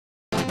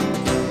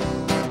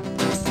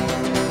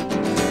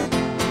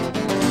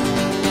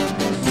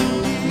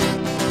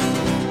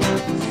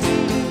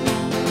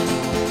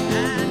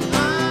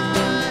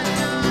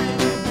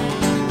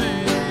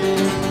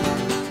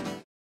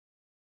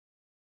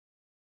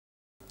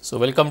So,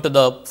 welcome to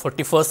the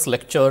 41st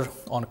lecture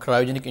on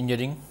cryogenic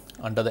engineering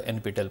under the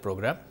NPTEL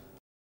program.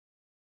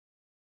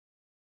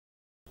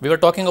 We were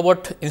talking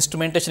about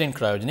instrumentation in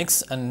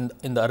cryogenics, and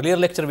in the earlier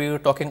lecture we were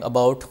talking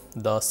about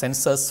the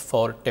sensors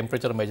for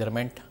temperature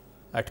measurement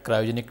at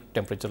cryogenic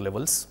temperature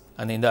levels.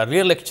 And in the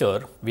earlier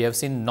lecture we have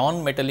seen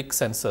non-metallic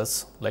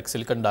sensors like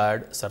silicon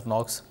diode,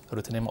 Cernox,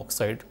 ruthenium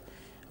oxide.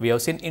 We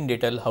have seen in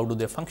detail how do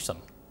they function,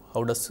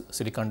 how does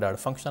silicon diode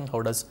function,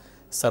 how does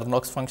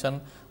Cernox function,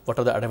 what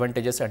are the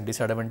advantages and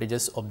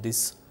disadvantages of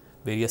these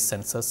various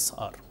sensors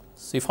are.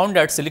 So, we found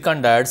that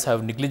silicon diodes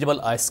have negligible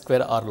I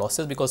square R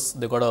losses because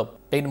they got a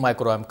 10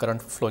 microamp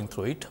current flowing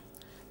through it.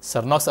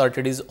 Cernox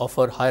RTDs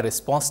offer high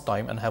response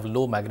time and have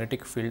low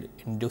magnetic field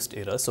induced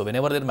error. So,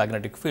 whenever there is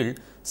magnetic field,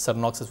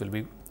 Cernoxes will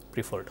be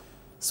preferred.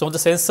 Some of the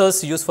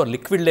sensors used for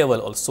liquid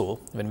level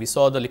also, when we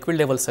saw the liquid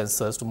level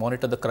sensors to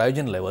monitor the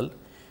cryogen level,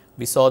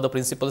 we saw the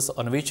principles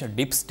on which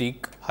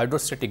dipstick,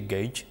 hydrostatic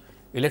gauge,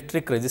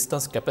 electric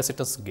resistance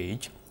capacitance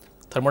gauge,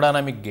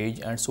 thermodynamic gauge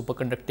and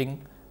superconducting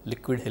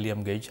liquid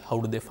helium gauge,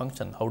 how do they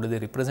function, how do they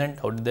represent,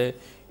 how do they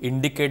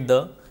indicate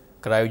the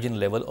cryogen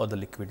level or the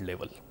liquid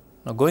level.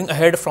 Now, going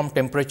ahead from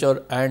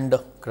temperature and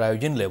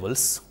cryogen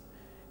levels,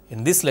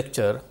 in this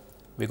lecture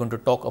we are going to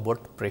talk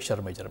about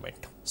pressure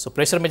measurement. So,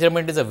 pressure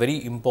measurement is a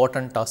very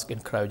important task in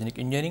cryogenic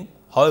engineering.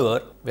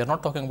 However, we are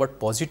not talking about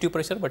positive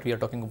pressure, but we are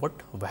talking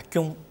about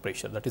vacuum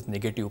pressure, that is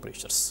negative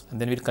pressures, and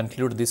then we will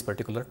conclude this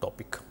particular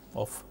topic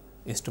of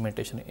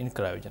instrumentation in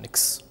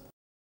cryogenics.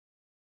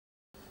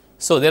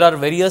 So, there are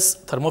various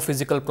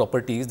thermophysical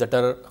properties that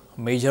are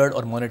measured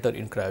or monitored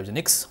in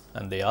cryogenics,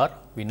 and they are,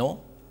 we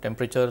know,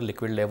 temperature,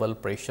 liquid level,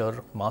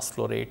 pressure, mass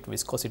flow rate,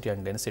 viscosity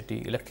and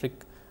density, electric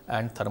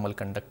and thermal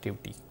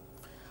conductivity.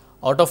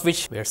 Out of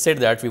which we had said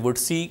that we would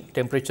see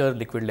temperature,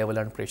 liquid level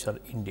and pressure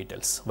in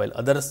details, while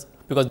others,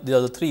 because these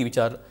are the three which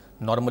are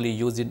normally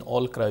used in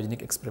all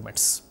cryogenic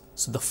experiments.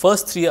 So, the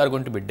first three are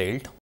going to be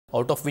dealt,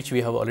 out of which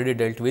we have already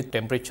dealt with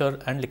temperature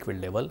and liquid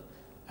level,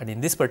 and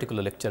in this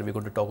particular lecture we are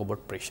going to talk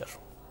about pressure.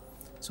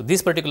 So,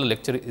 this particular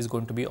lecture is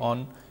going to be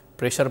on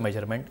pressure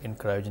measurement in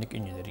cryogenic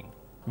engineering.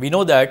 We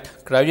know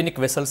that cryogenic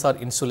vessels are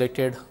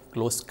insulated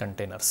closed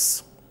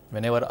containers.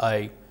 Whenever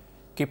I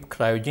keep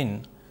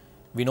cryogen,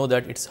 we know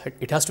that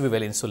it has to be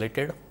well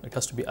insulated, it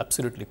has to be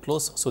absolutely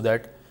close, so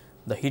that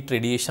the heat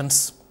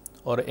radiations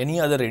or any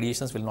other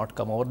radiations will not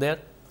come over there,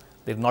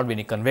 there will not be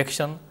any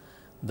convection,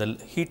 the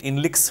heat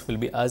inleaks will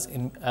be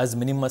as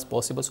minimum as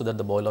possible, so that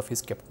the boil off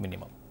is kept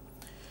minimum.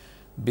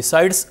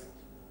 Besides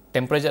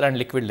temperature and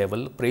liquid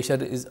level,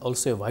 pressure is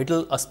also a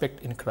vital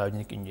aspect in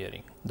cryogenic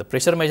engineering. The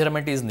pressure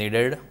measurement is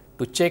needed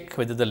to check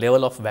whether the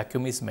level of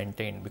vacuum is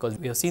maintained, because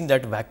we have seen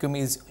that vacuum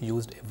is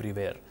used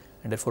everywhere,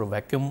 and therefore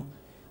vacuum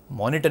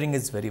monitoring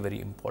is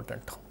very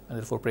important, and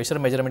therefore pressure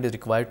measurement is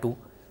required to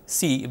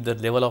see if the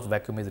level of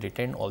vacuum is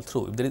retained all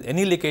through. If there is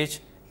any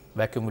leakage,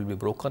 vacuum will be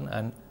broken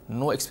and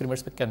no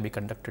experiments can be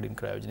conducted in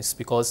cryogenics,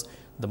 because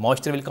the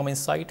moisture will come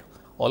inside,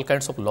 all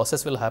kinds of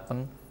losses will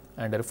happen,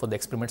 and therefore the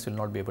experiments will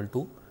not be able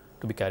to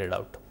be carried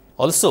out.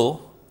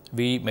 Also,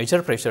 we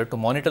measure pressure to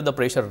monitor the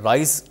pressure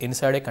rise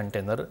inside a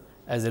container,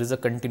 as there is a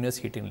continuous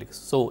heat inleaks.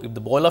 So, if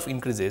the boil off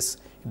increases,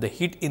 if the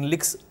heat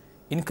inleaks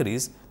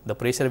increase, the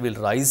pressure will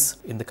rise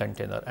in the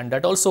container, and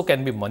that also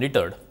can be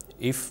monitored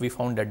if we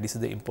found that this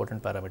is the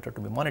important parameter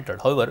to be monitored.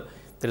 However,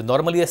 there is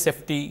normally a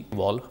safety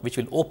valve which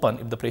will open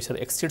if the pressure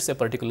exceeds a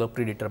particular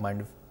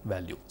predetermined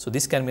value. So,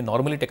 this can be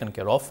normally taken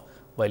care of,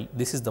 while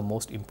this is the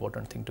most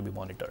important thing to be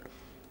monitored.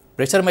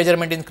 Pressure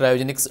measurement in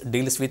cryogenics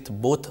deals with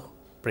both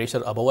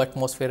pressure above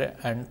atmosphere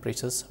and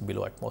pressures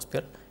below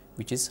atmosphere,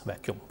 which is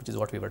vacuum, which is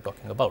what we were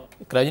talking about.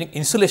 Cryogenic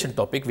insulation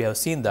topic, we have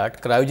seen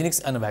that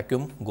cryogenics and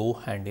vacuum go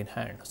hand in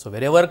hand. So,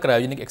 wherever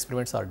cryogenic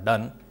experiments are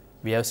done,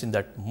 we have seen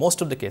that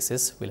most of the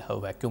cases will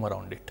have vacuum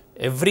around it.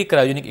 Every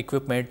cryogenic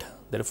equipment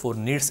therefore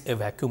needs a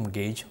vacuum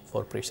gauge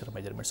for pressure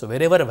measurement. So,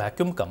 wherever a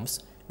vacuum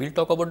comes, we will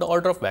talk about the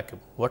order of vacuum.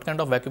 What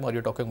kind of vacuum are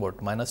you talking about?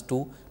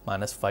 -2,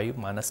 -5,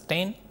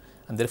 -10,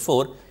 and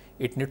therefore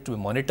it needs to be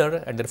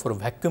monitored, and therefore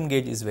vacuum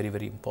gauge is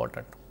very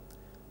important.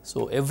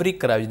 So, every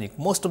cryogenic,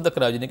 most of the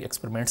cryogenic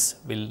experiments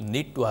will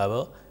need to have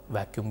a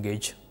vacuum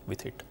gauge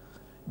with it.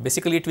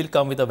 Basically, it will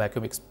come with a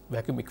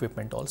vacuum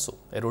equipment also,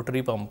 a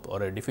rotary pump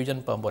or a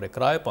diffusion pump or a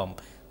cryo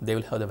pump, they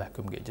will have the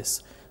vacuum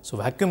gauges. So,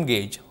 vacuum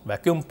gauge,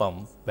 vacuum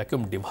pump,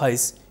 vacuum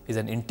device is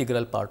an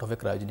integral part of a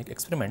cryogenic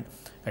experiment,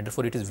 and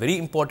therefore it is very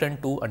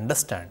important to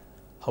understand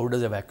how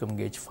does a vacuum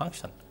gauge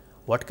function,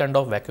 what kind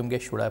of vacuum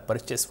gauge should I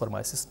purchase for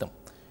my system,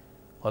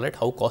 alright,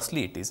 how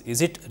costly it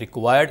is it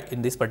required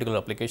in this particular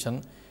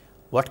application,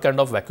 what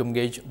kind of vacuum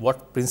gauge,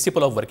 what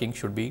principle of working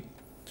should be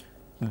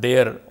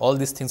there, all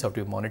these things have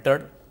to be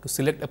monitored to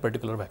select a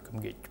particular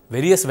vacuum gauge.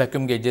 Various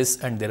vacuum gauges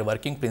and their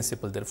working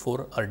principle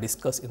therefore are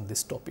discussed in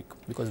this topic,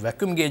 because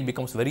vacuum gauge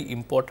becomes very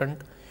important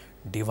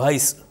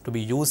device to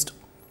be used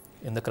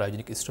in the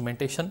cryogenic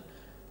instrumentation,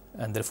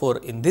 and therefore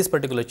in this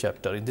particular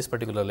chapter, in this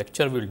particular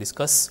lecture, we will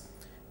discuss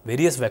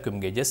various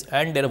vacuum gauges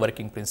and their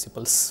working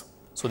principles,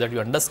 so that you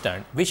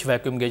understand which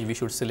vacuum gauge we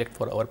should select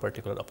for our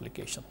particular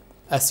application.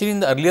 As seen in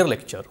the earlier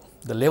lecture,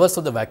 the levels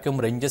of the vacuum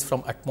ranges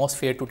from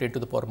atmosphere to 10 to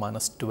the power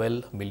minus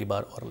 12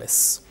 millibar or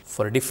less.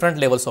 For different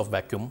levels of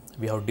vacuum,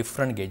 we have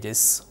different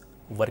gauges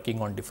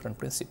working on different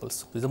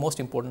principles. This is the most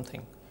important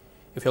thing.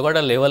 If you got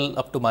a level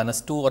up to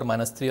minus 2 or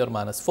minus 3 or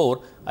minus 4,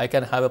 I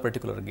can have a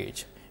particular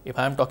gauge. If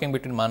I am talking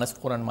between minus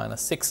 4 and minus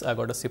 6, I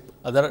got a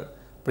other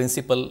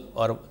principle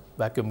or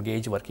vacuum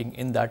gauge working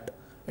in that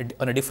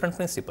on a different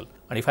principle.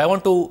 And if I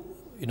want to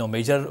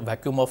measure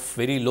vacuum of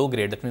very low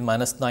grade, that means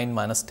minus 9,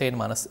 minus 10,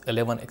 minus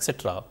 11,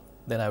 etc.,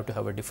 then I have to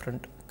have a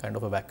different kind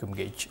of a vacuum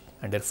gauge.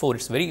 And therefore,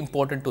 it is very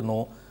important to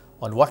know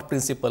on what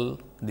principle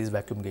these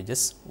vacuum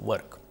gauges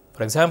work.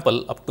 For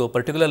example, up to a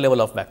particular level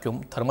of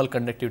vacuum, thermal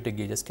conductivity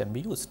gauges can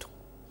be used.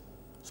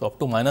 So, up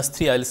to minus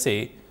 3, I will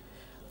say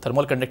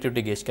thermal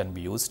conductivity gauge can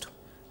be used.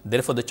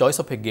 Therefore, the choice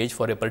of a gauge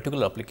for a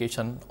particular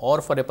application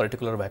or for a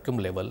particular vacuum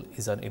level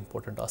is an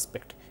important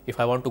aspect. If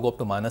I want to go up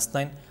to minus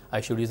 9,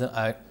 I should use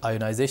an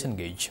ionization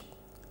gauge,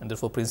 and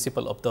therefore,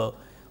 principle of the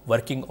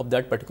working of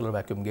that particular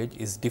vacuum gauge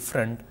is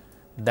different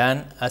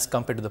than as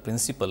compared to the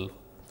principle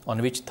on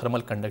which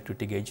thermal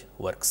conductivity gauge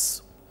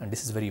works, and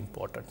this is very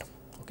important.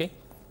 Okay.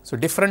 So,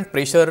 different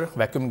pressure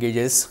vacuum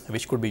gauges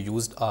which could be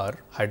used are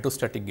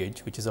hydrostatic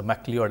gauge, which is a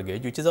McLeod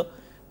gauge, which is a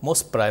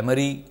most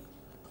primary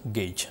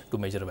gauge to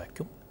measure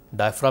vacuum.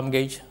 Diaphragm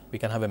gauge, we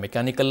can have a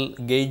mechanical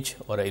gauge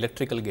or an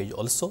electrical gauge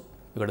also.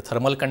 We got a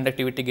thermal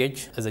conductivity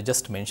gauge, as I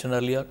just mentioned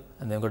earlier,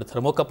 and then we got a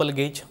thermocouple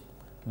gauge.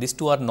 These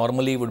two are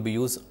normally would be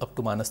used up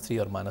to minus 3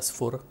 or minus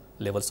 4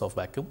 levels of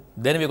vacuum.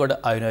 Then we got a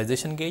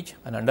ionization gauge,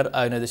 and under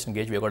ionization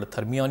gauge we got a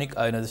thermionic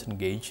ionization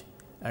gauge,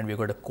 and we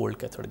got a cold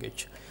cathode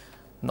gauge.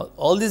 Now,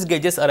 all these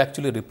gauges are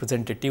actually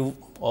representative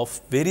of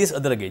various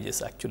other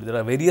gauges. Actually, there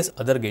are various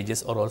other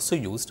gauges are also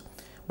used,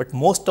 but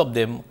most of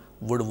them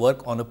would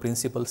work on a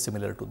principle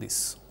similar to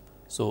this.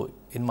 So,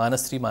 in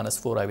minus 3, minus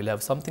 4, I will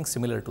have something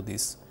similar to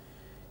this.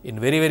 In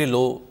very, very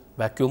low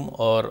vacuum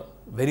or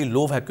very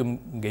low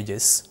vacuum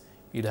gauges,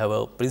 you have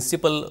a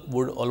principle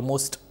would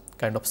almost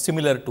kind of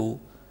similar to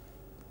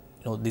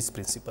these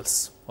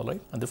principles, all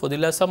right. And therefore, there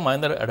will have some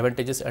minor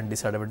advantages and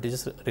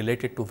disadvantages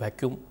related to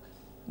vacuum,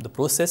 the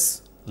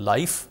process,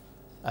 life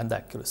and the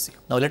accuracy.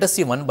 Now, let us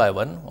see one by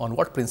one on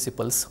what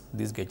principles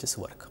these gauges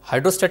work.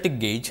 Hydrostatic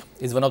gauge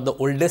is one of the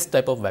oldest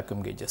type of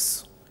vacuum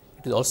gauges.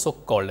 It is also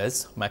called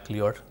as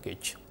McLeod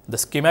gauge. The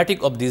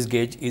schematic of this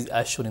gauge is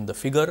as shown in the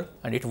figure,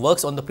 and it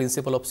works on the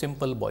principle of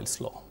simple Boyle's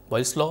law.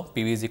 Boyle's law,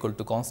 PV is equal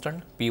to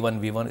constant,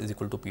 P1 V1 is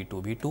equal to P2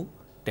 V2,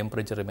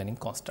 temperature remaining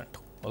constant,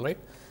 all right.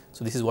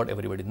 So, this is what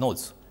everybody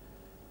knows.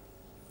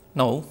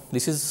 Now,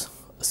 this is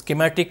a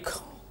schematic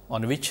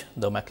on which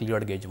the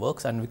McLeod gauge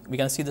works, and we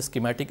can see the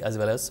schematic as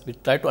well as we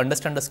try to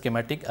understand the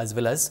schematic as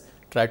well as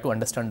try to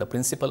understand the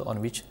principle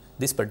on which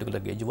this particular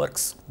gauge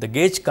works. The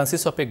gauge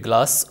consists of a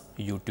glass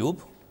U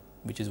tube,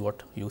 which is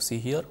what you see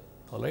here,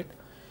 all right,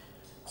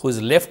 whose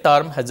left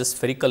arm has a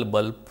spherical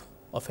bulb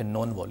of a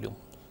known volume.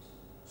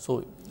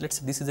 So, let us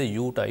say this is a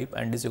U type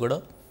and this you got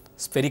a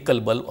spherical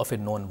bulb of a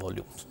known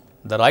volume.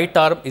 The right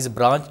arm is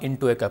branched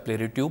into a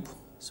capillary tube.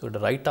 So, the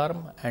right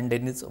arm, and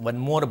then is one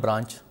more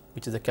branch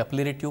which is a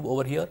capillary tube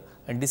over here,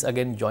 and this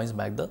again joins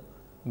back the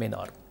main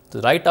arm.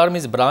 The right arm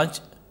is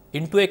branched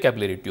into a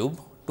capillary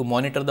tube to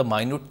monitor the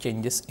minute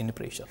changes in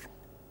pressure.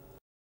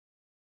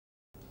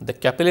 The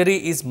capillary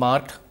is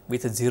marked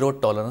with a zero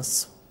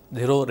tolerance,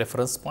 zero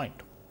reference point.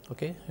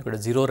 Okay, you got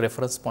a zero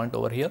reference point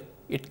over here.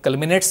 It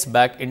culminates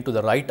back into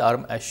the right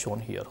arm as shown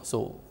here.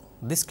 So,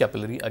 this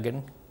capillary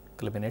again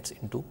culminates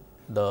into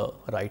the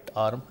right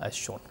arm as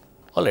shown.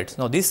 Alright,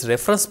 now this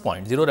reference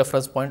point, zero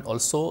reference point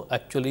also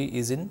actually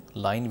is in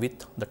line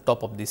with the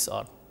top of this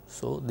arm.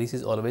 So, this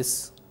is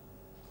always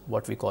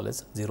what we call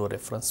as zero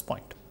reference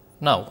point.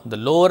 Now, the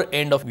lower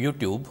end of U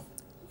tube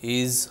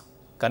is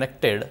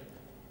connected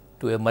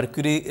to a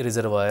mercury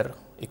reservoir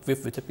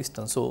equipped with a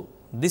piston. So,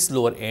 this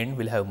lower end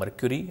will have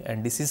mercury,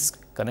 and this is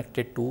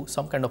connected to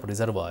some kind of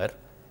reservoir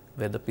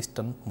where the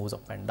piston moves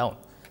up and down.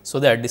 So,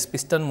 that this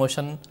piston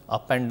motion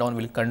up and down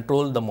will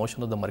control the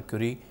motion of the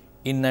mercury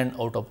in and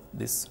out of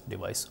this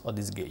device or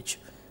this gauge.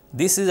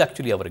 This is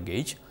actually our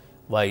gauge,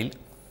 while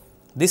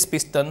this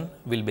piston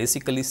will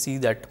basically see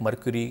that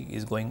mercury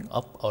is going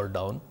up or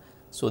down.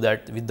 So,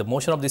 that with the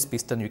motion of this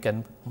piston you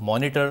can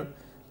monitor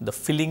the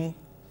filling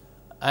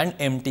and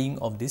emptying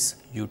of this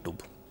U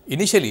tube.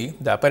 Initially,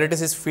 the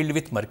apparatus is filled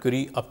with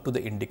mercury up to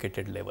the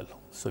indicated level.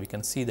 So, we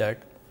can see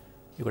that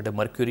you got a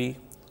mercury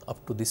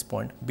up to this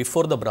point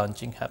before the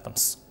branching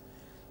happens.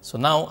 So,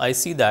 now I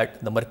see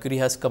that the mercury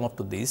has come up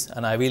to this,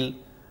 and I will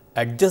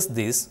adjust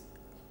this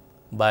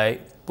by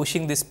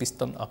pushing this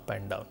piston up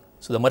and down.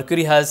 So, the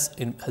mercury has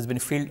been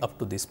filled up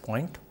to this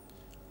point,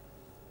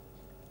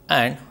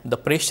 and the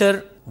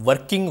pressure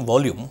working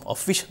volume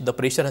of which the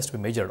pressure has to be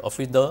measured, of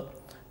which the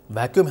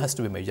vacuum has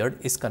to be measured,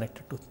 is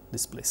connected to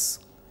this place.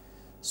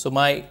 So,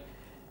 my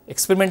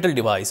experimental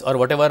device or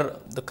whatever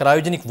the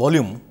cryogenic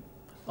volume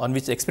on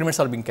which experiments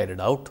are being carried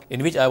out,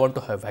 in which I want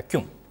to have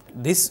vacuum,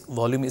 this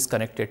volume is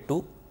connected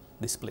to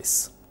this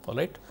place, all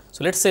right.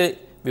 So, let us say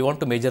we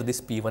want to measure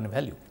this P1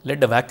 value. Let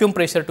the vacuum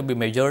pressure to be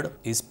measured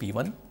is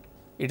P1.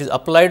 it is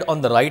applied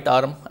on the right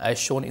arm as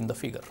shown in the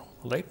figure,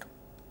 right.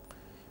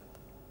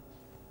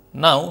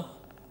 Now,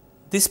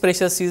 this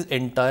pressure sees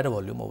entire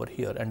volume over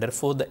here, and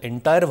therefore, the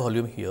entire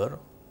volume here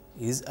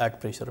is at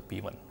pressure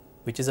P1,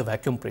 which is a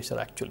vacuum pressure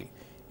actually.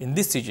 In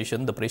this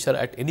situation, the pressure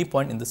at any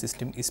point in the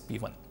system is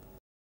P1.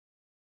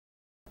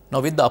 Now,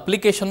 with the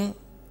application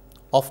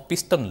of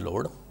piston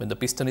load, when the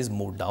piston is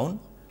moved down,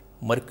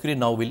 mercury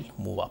now will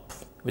move up.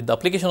 With the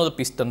application of the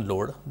piston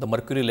load, the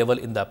mercury level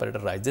in the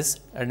apparatus rises,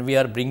 and we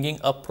are bringing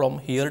up from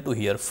here to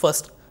here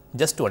first,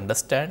 just to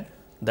understand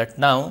that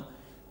now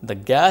the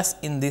gas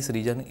in this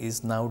region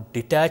is now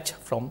detached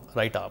from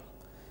right arm.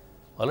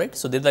 Alright.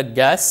 So, there is a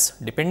gas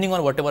depending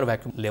on whatever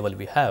vacuum level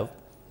we have.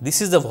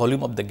 This is the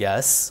volume of the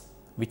gas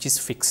which is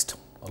fixed.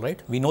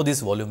 Alright. We know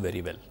this volume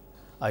very well.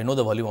 I know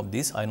the volume of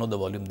this, I know the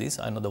volume this,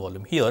 I know the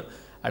volume here,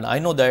 and I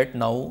know that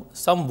now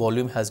some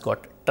volume has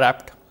got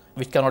trapped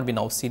which cannot be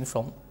now seen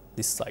from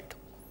this side.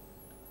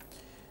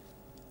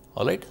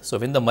 Alright. So,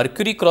 when the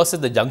mercury crosses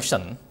the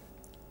junction,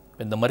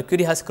 when the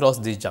mercury has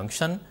crossed this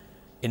junction,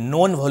 a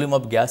known volume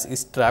of gas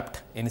is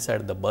trapped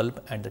inside the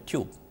bulb and the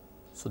tube.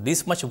 So,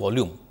 this much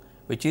volume,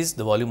 which is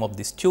the volume of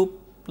this tube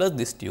plus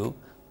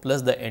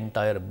the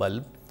entire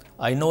bulb,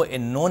 I know a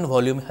known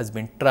volume has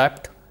been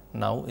trapped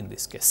now in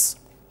this case.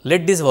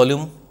 Let this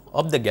volume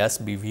of the gas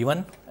be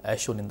V1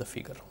 as shown in the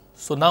figure.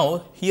 So,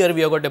 now here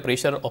we have got a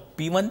pressure of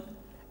P1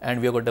 and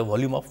we have got a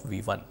volume of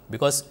V1,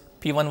 because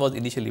P1 was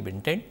initially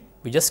maintained.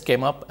 We just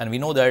came up and we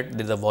know that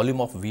there is a volume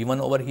of V1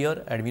 over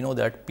here, and we know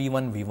that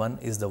P1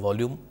 V1 is the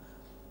volume,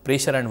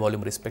 pressure and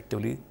volume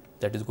respectively,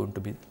 that is going to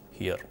be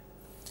here.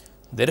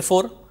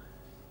 Therefore,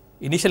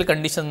 initial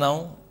condition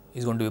now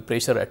is going to be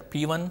pressure at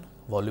P1,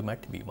 volume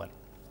at V1.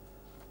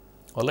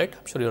 Alright, I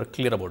am sure you are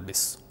clear about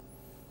this.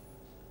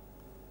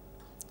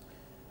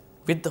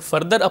 With the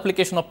further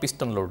application of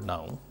piston load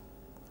now,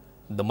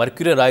 the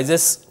mercury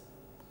rises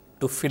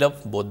to fill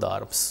up both the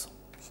arms.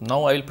 So,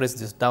 now I will press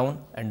this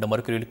down and the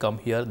mercury will come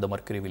here, the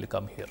mercury will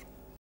come here.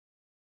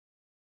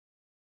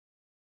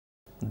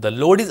 The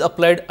load is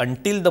applied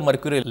until the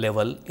mercury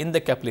level in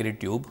the capillary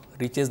tube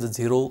reaches the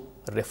 0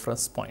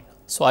 reference point.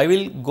 So, I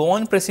will go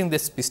on pressing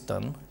this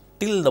piston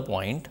till the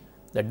point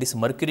that this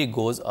mercury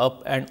goes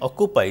up and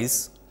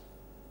occupies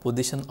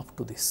position up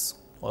to this.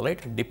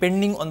 Alright,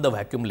 depending on the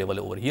vacuum level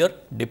over here,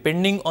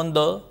 depending on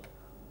the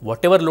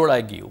whatever load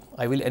I give,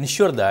 I will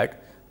ensure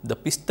that the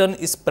piston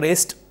is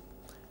pressed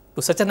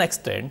to such an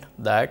extent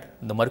that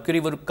the mercury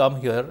will come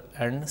here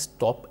and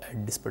stop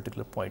at this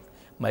particular point,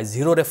 my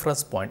 0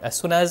 reference point. As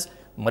soon as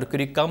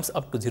mercury comes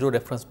up to 0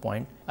 reference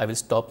point, I will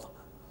stop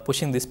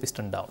pushing this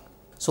piston down.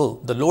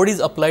 So, the load is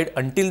applied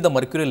until the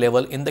mercury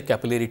level in the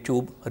capillary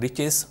tube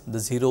reaches the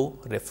 0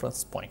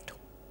 reference point.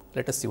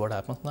 Let us see what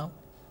happens now.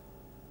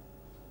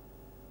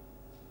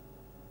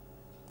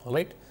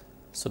 Alright.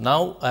 So,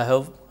 now I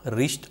have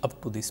reached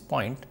up to this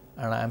point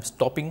and I am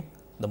stopping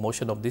the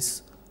motion of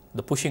this,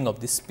 the pushing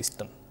of this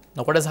piston.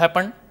 Now, what has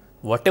happened?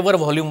 Whatever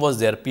volume was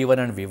there, P1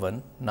 and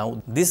V1,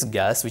 now this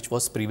gas which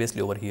was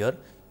previously over here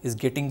is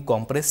getting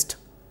compressed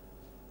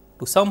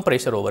to some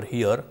pressure over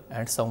here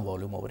and some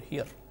volume over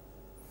here.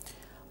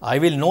 I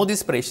will know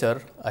this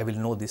pressure, I will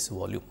know this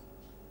volume,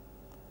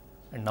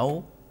 and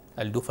now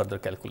I will do further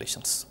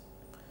calculations.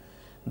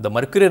 The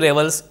mercury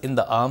levels in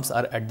the arms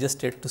are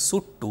adjusted to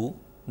suit to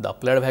the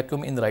applied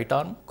vacuum in the right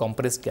arm,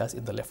 compressed gas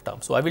in the left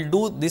arm. So, I will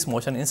do this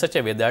motion in such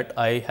a way that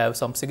I have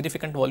some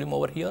significant volume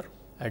over here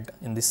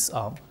in this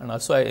arm, and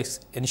also I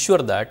ensure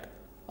that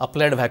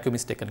applied vacuum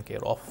is taken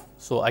care of.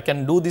 So, I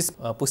can do this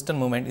piston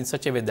movement in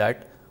such a way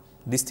that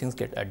these things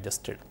get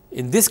adjusted.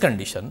 In this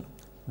condition,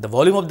 the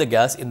volume of the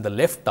gas in the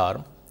left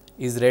arm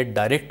is read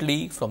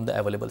directly from the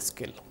available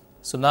scale.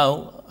 So,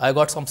 now I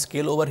got some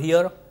scale over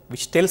here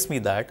which tells me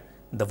that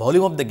the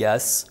volume of the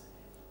gas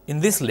in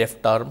this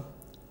left arm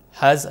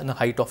has a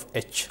height of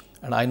h,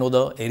 and I know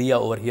the area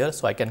over here.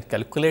 So, I can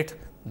calculate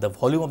the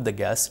volume of the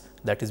gas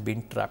that is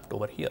being trapped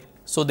over here.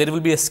 So, there will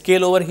be a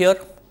scale over here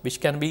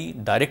which can be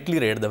directly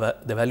read,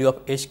 the value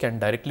of h can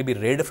directly be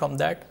read from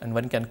that, and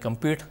one can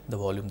compute the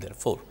volume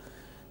therefore.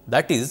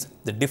 That is,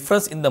 the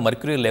difference in the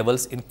mercury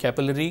levels in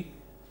capillary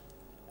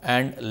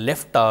and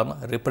left arm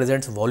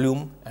represents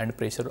volume and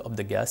pressure of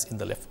the gas in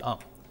the left arm,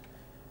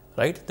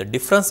 right. The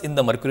difference in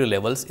the mercury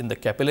levels in the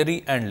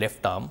capillary and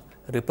left arm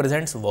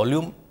represents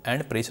volume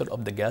and pressure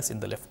of the gas in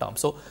the left arm.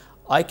 So,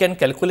 I can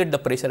calculate the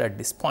pressure at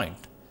this point,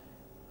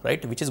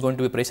 right, which is going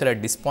to be pressure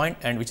at this point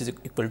and which is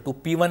equal to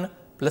P1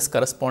 plus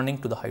corresponding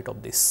to the height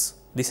of this.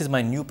 This is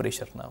my new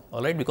pressure now,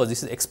 alright, because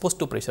this is exposed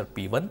to pressure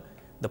P1.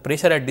 The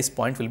pressure at this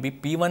point will be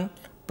P1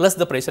 plus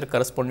the pressure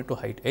corresponding to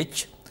height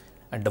h,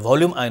 and the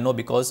volume I know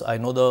because I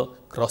know the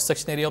cross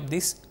section area of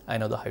this, I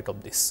know the height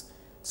of this.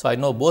 So, I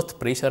know both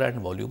pressure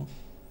and volume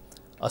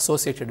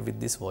associated with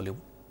this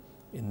volume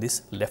in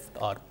this left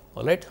arm,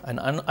 alright, and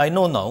I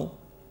know now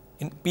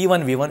in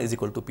P1 V1 is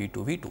equal to P2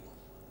 V2,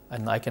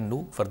 and I can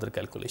do further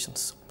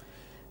calculations.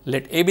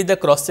 Let A be the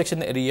cross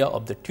section area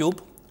of the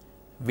tube.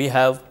 We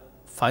have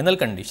final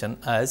condition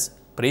as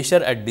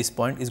pressure at this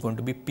point is going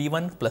to be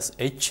P1 plus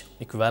H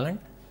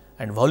equivalent,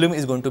 and volume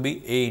is going to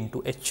be A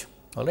into H.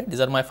 Alright, these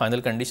are my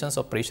final conditions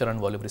of pressure and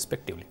volume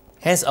respectively.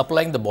 Hence,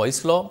 applying the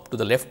Boyle's law to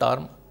the left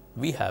arm,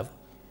 we have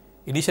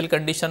initial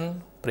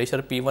condition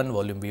pressure P1,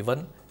 volume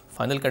V1,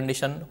 final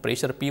condition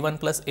pressure P1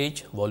 plus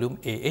H, volume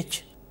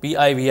AH,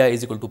 PI VI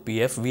is equal to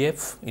PF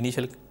VF,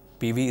 initial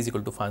PV is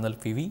equal to final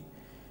PV.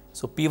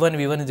 So, P1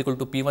 V1 is equal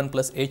to P1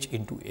 plus H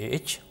into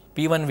AH,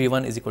 P1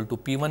 V1 is equal to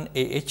P1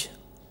 AH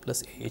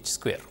plus AH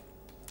square,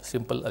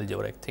 simple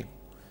algebraic thing.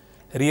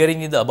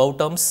 Rearranging the above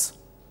terms,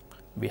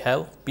 we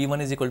have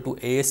P1 is equal to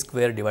AH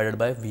square divided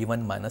by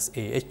V1 minus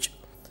AH,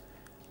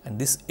 and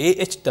this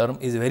AH term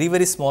is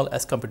very small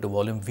as compared to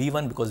volume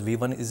V1 because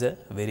V1 is a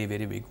very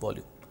big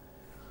volume.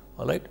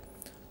 Alright.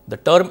 The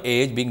term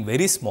AH being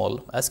very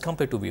small as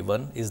compared to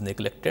V1 is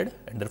neglected,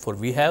 and therefore,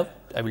 we have,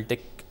 I will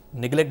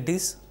neglect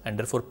this, and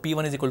therefore,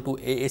 P1 is equal to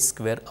AH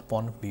square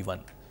upon V1,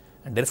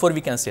 and therefore,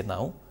 we can say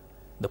now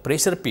the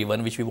pressure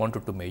P1 which we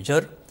wanted to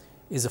measure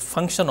is a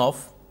function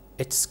of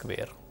H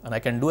square, and I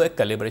can do a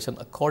calibration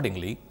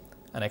accordingly,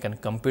 and I can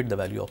compute the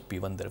value of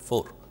P1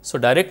 therefore. So,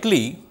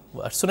 directly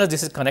as soon as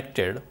this is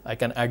connected, I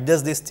can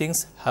adjust these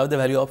things, have the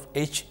value of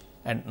H,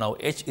 and now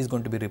H is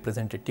going to be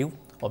representative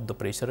of the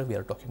pressure we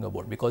are talking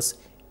about, because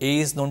A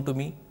is known to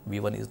me,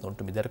 V1 is known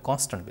to me, they are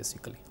constant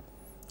basically.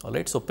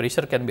 Alright. So,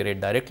 pressure can be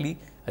read directly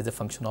as a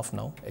function of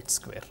now H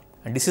square,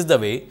 and this is the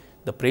way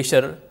the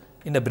pressure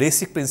in a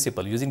basic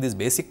principle, using this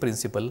basic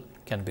principle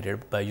can be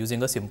read by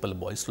using a simple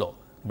Boyle's law,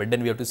 but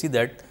then we have to see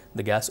that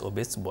the gas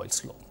obeys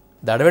Boyle's law.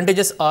 The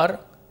advantages are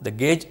the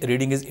gauge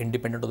reading is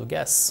independent of the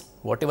gas.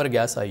 Whatever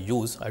gas I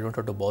use, I do not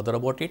have to bother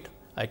about it,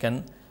 I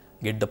can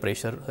get the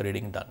pressure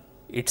reading done.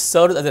 It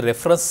serves as a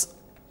reference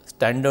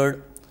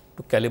standard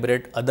to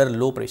calibrate other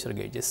low pressure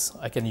gauges.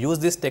 I can use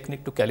this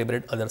technique to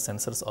calibrate other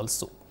sensors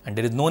also, and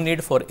there is no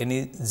need for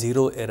any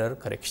zero error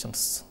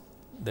corrections.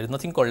 There is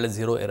nothing called as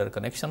zero error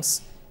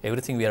connections.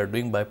 Everything we are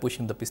doing by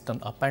pushing the piston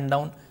up and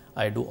down,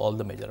 I do all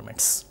the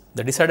measurements.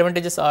 The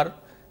disadvantages are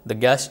the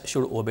gas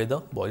should obey the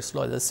Boyle's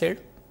law as I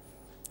said,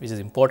 which is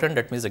important.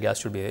 That means the gas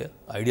should be an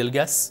ideal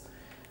gas,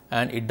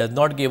 and it does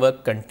not give a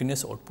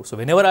continuous output. So,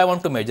 whenever I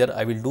want to measure,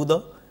 I will do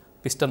the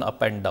piston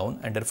up and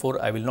down, and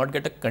therefore, I will not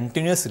get a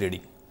continuous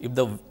reading. If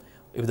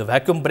the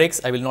vacuum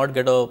breaks, I will not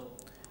get a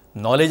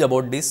knowledge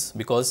about this,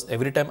 because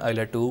every time I will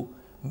have to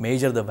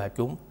measure the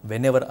vacuum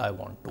whenever I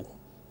want to.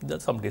 There are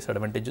some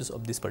disadvantages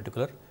of this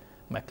particular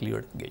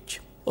McLeod gauge.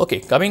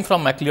 Okay, coming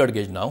from McLeod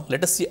gauge now,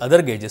 let us see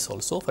other gauges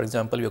also. For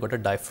example, we have got a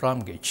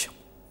diaphragm gauge.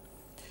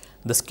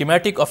 The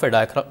schematic of a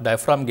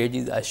diaphragm gauge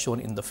is as shown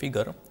in the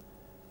figure.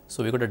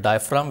 So, we got a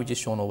diaphragm which is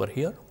shown over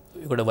here,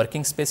 we got a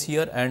working space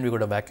here, and we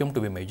got a vacuum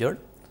to be measured,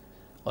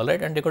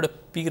 alright, and we got a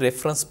P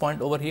reference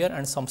point over here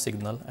and some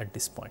signal at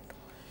this point.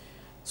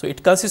 So,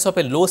 it consists of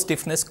a low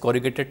stiffness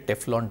corrugated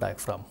Teflon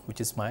diaphragm,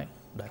 which is my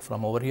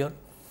diaphragm over here.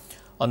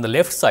 On the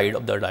left side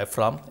of the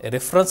diaphragm, a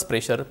reference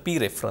pressure P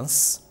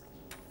reference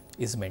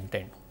is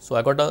maintained. So,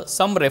 I got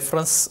some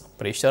reference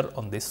pressure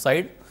on this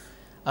side,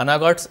 and I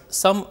got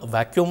some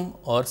vacuum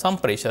or some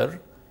pressure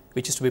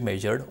which is to be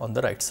measured on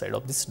the right side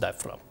of this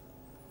diaphragm.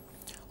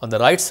 On the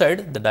right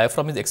side, the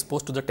diaphragm is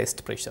exposed to the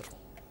test pressure.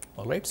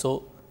 Alright.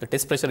 So, the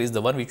test pressure is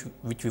the one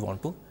which we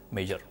want to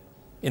measure.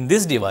 In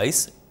this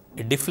device,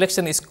 a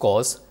deflection is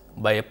caused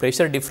by a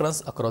pressure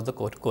difference across the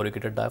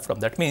corrugated diaphragm.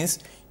 That means,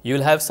 you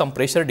will have some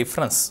pressure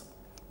difference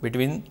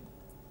between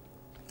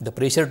the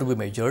pressure to be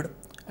measured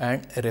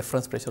and a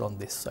reference pressure on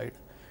this side.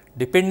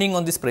 Depending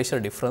on this pressure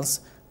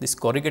difference, this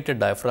corrugated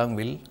diaphragm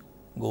will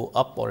go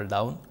up or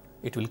down.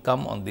 It will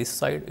come on this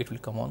side, it will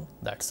come on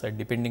that side,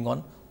 depending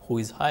on who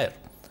is higher.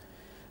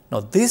 Now,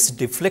 this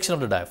deflection of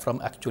the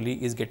diaphragm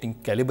actually is getting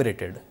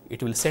calibrated.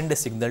 It will send a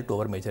signal to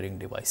our measuring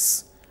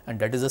device, and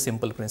that is the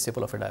simple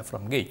principle of a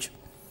diaphragm gauge.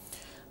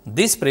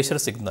 This pressure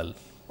signal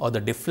or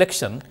the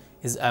deflection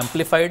is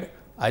amplified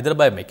either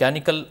by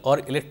mechanical or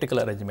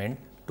electrical arrangement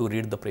to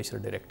read the pressure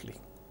directly.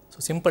 So,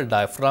 simple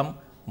diaphragm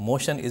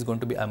motion is going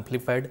to be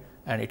amplified,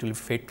 and it will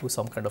fade to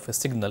some kind of a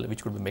signal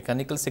which could be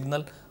mechanical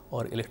signal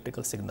or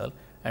electrical signal,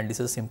 and this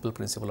is a simple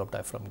principle of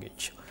diaphragm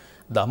gauge.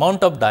 The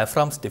amount of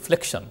diaphragm's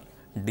deflection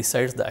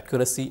decides the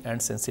accuracy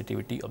and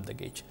sensitivity of the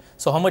gauge.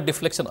 So, how much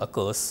deflection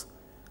occurs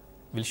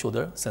will show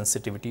the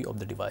sensitivity of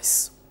the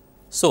device.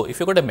 So, if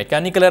you got a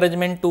mechanical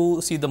arrangement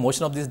to see the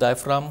motion of this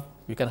diaphragm,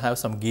 you can have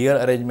some gear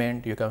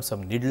arrangement, you can have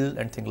some needle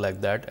and things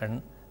like that,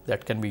 and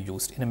that can be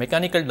used. In a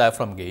mechanical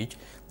diaphragm gauge,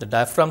 the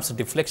diaphragm's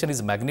deflection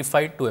is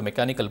magnified to a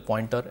mechanical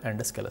pointer and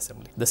a scale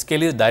assembly. The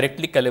scale is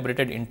directly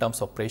calibrated in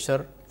terms of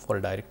pressure for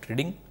direct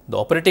reading. The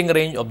operating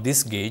range of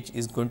this gauge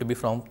is going to be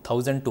from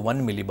 1000 to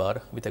 1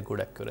 millibar with a good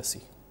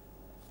accuracy.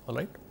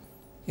 Alright.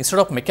 Instead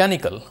of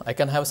mechanical, I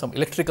can have some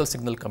electrical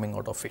signal coming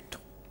out of it.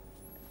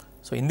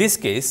 So, in this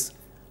case,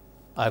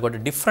 I got a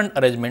different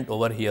arrangement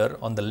over here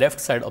on the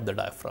left side of the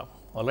diaphragm.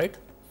 Alright.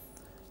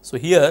 So,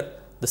 here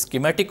the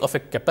schematic of a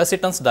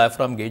capacitance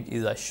diaphragm gauge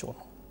is as shown.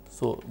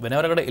 So,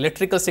 whenever I got an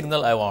electrical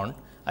signal I want,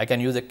 I can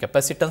use a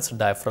capacitance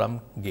diaphragm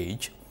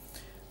gauge.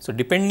 So,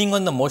 depending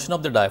on the motion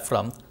of the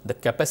diaphragm, the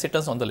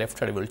capacitance on the left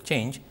side will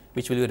change,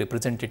 which will be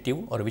representative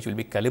or which will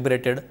be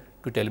calibrated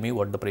to tell me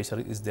what the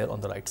pressure is there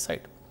on the right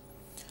side.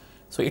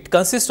 So, it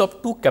consists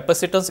of two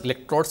capacitance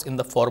electrodes in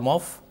the form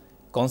of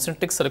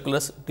concentric circular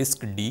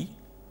disc D,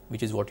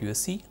 which is what you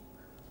see.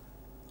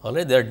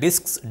 Alright, there are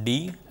discs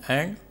D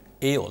and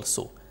A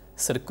also,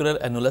 circular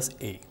annulus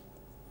A.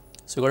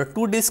 So, you got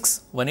two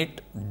discs, one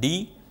it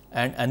D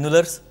and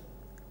annulars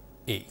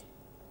A.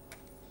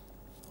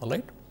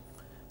 Alright.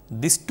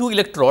 These two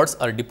electrodes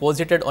are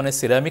deposited on a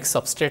ceramic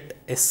substrate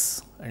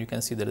S, and you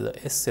can see there is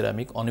a S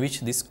ceramic on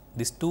which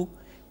these two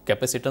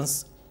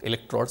capacitance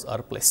electrodes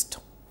are placed.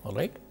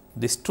 Alright.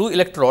 These two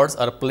electrodes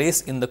are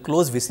placed in the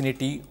close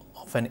vicinity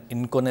of an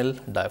inconel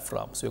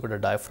diaphragm. So, you got a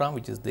diaphragm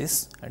which is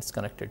this and it is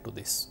connected to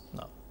this.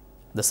 Now,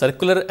 the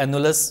circular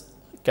annulus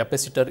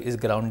capacitor is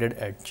grounded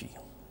at G,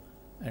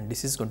 and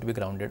this is going to be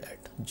grounded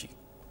at G.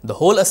 The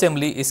whole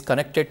assembly is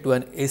connected to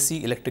an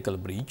AC electrical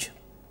bridge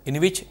in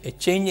which a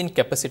change in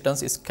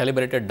capacitance is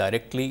calibrated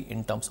directly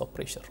in terms of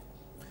pressure.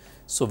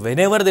 So,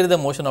 whenever there is a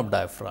motion of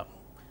diaphragm,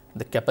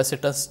 the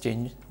capacitance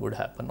change would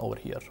happen over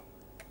here,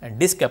 and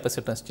this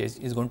capacitance change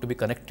is going to be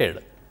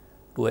connected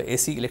to a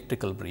AC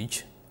electrical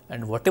bridge,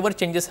 and whatever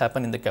changes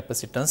happen in the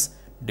capacitance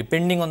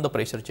depending on the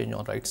pressure change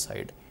on right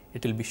side,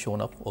 it will be shown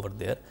up over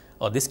there,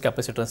 or this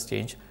capacitance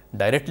change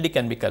directly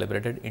can be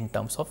calibrated in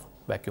terms of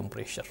vacuum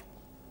pressure,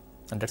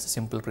 and that is a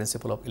simple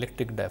principle of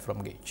electric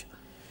diaphragm gauge.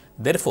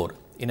 Therefore,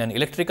 in an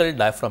electrical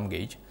diaphragm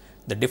gauge,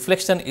 the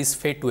deflection is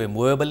fed to a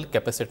movable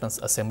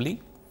capacitance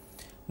assembly.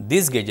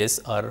 These gauges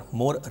are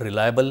more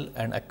reliable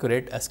and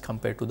accurate as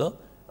compared to the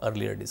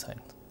earlier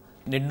design.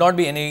 Need not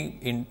be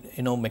any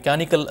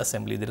mechanical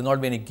assembly, there will not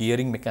be any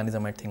gearing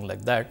mechanism or thing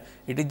like that.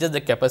 It is just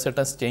the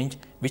capacitance change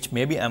which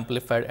may be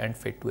amplified and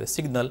fed to a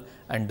signal,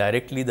 and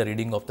directly the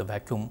reading of the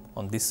vacuum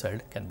on this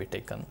side can be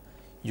taken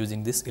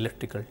using this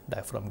electrical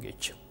diaphragm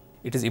gauge.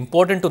 It is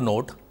important to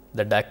note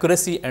that the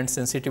accuracy and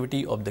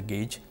sensitivity of the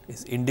gauge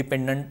is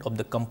independent of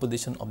the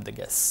composition of the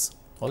gas.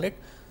 Alright.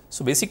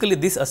 So, basically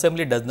this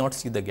assembly does not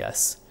see the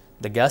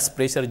gas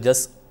pressure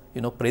just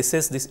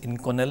presses this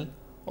inconel,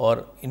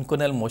 or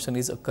inconel motion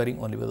is occurring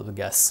only with the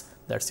gas,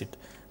 that is it.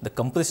 The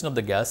composition of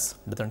the gas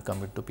does not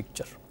come into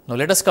picture. Now,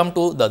 let us come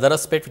to the other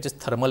aspect, which is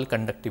thermal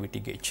conductivity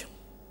gauge,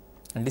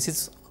 and this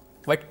is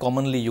quite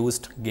commonly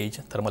used gauge,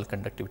 thermal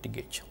conductivity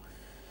gauge.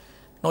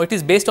 Now, it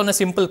is based on a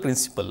simple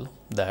principle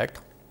that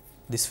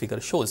this figure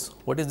shows.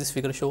 What is this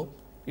figure show?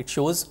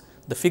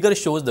 The figure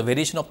shows the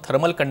variation of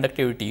thermal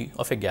conductivity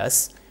of a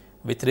gas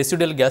with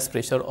residual gas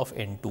pressure of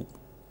N2.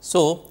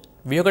 So,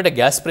 we have got a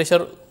gas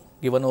pressure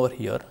given over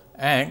here,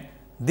 and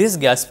this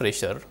gas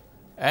pressure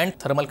and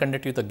thermal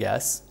conductivity of the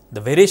gas,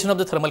 the variation of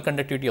the thermal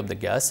conductivity of the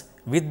gas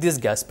with this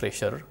gas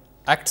pressure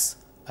acts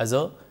as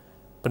a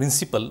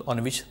principle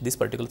on which this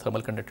particular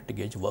thermal conductivity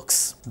gauge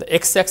works. The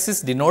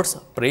x-axis denotes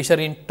pressure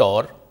in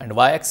torr and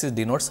y-axis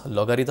denotes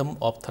logarithm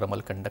of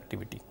thermal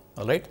conductivity.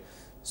 Alright.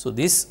 So,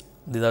 these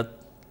are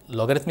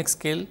logarithmic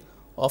scale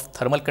of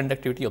thermal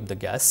conductivity of the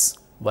gas,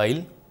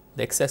 while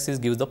the x-axis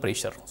gives the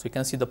pressure. So, you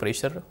can see the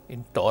pressure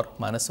in torr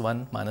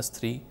 -1,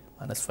 -3,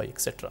 -5,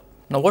 etc.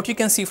 Now, what you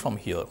can see from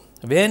here,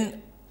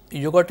 when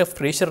you got a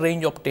pressure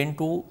range of 10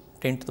 to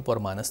the power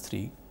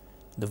 -3,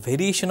 the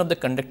variation of the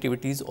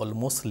conductivity is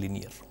almost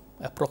linear,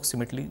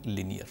 approximately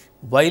linear,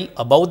 while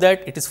above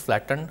that it is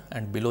flattened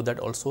and below that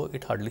also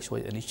it hardly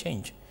shows any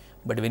change.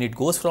 But when it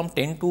goes from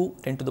 10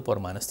 to the power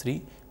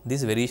 -3,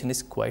 this variation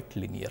is quite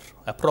linear,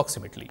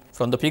 approximately.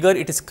 From the figure,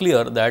 it is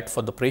clear that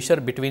for the pressure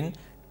between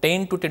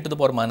 10 to the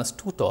power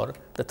 -2 torr,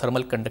 the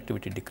thermal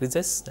conductivity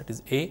decreases, that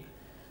is A,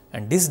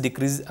 and this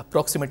decrease is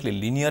approximately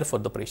linear for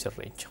the pressure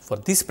range. For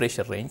this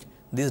pressure range,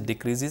 this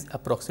decrease is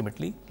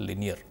approximately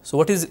linear. So,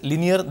 what is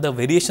linear? The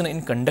variation in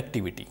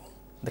conductivity.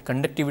 The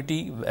conductivity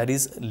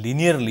varies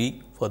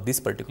linearly for this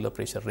particular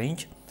pressure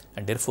range,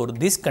 and therefore,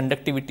 this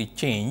conductivity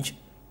change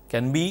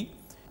can be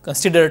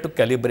considered to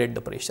calibrate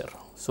the pressure.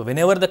 So,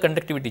 whenever the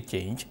conductivity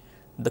change,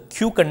 the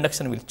Q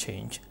conduction will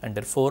change, and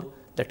therefore,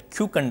 that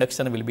Q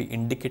conduction will be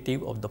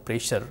indicative of the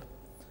pressure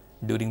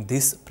during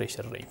this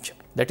pressure range.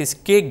 That is,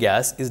 K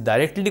gas is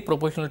directly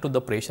proportional to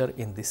the pressure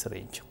in this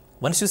range.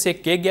 Once you say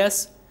K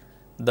gas,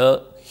 the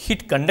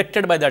heat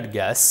conducted by that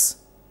gas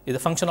is a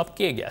function of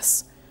K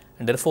gas,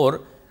 and therefore,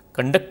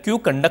 Q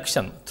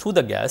conduction through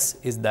the gas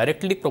is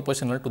directly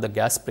proportional to the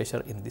gas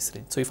pressure in this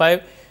range. So, if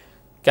I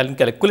can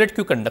calculate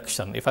Q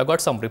conduction, if I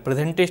got some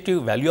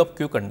representative value of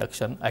Q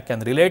conduction, I can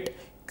relate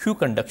Q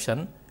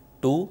conduction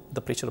to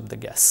the pressure of the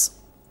gas.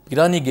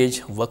 Pirani gauge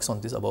works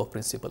on this above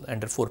principle, and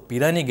therefore,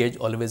 Pirani gauge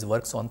always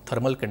works on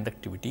thermal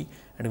conductivity,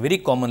 and very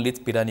commonly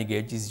Pirani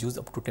gauge is used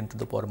up to 10 to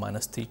the power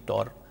 -3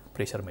 torr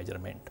pressure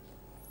measurement.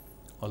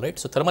 Alright.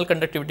 So, thermal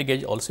conductivity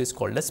gauge also is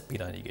called as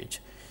Pirani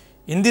gauge.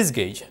 In this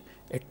gauge,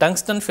 a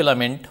tungsten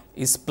filament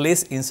is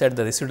placed inside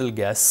the residual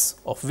gas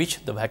of which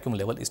the vacuum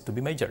level is to be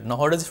measured. Now,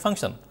 how does it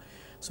function?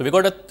 So, we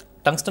got a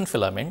tungsten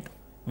filament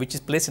which is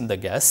placed in the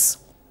gas,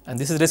 and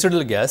this is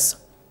residual gas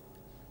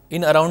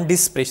in around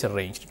this pressure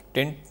range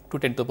 10 to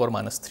the power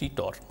 -3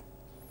 torr.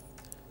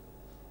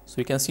 So,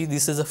 you can see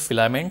this is a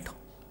filament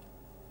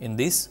in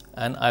this,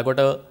 and I got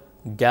a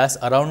gas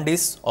around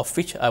this of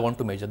which I want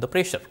to measure the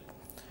pressure.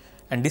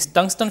 and this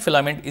tungsten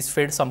filament is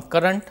fed some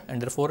current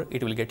and therefore,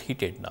 it will get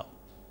heated now.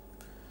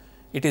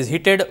 It is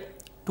heated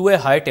to a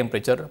high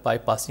temperature by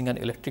passing an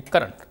electric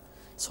current.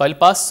 So, I will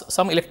pass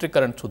some electric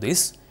current through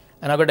this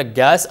and I got a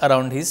gas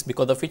around this,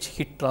 because of which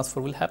heat transfer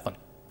will happen.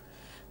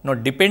 Now,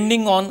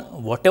 depending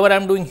on whatever I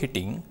am doing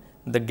heating,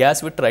 the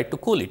gas will try to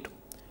cool it,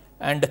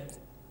 and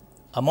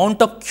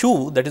amount of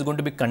Q that is going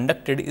to be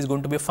conducted is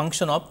going to be a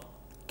function of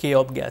K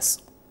of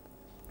gas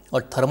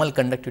or thermal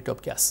conductivity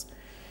of gas.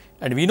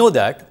 And we know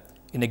that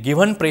in a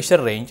given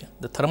pressure range,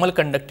 the thermal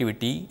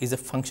conductivity is a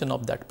function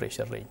of that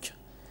pressure range.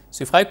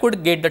 So, if I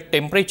could get the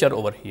temperature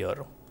over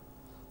here,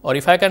 or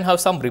if I can have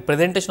some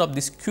representation of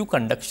this Q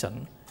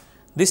conduction,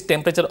 this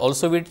temperature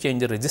also will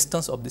change the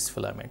resistance of this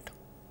filament.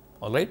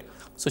 All right.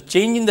 So,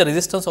 change in the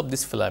resistance of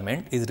this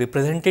filament is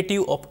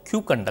representative of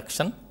Q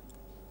conduction,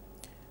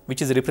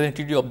 which is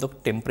representative of the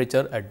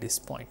temperature at this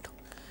point.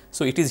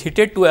 So, it is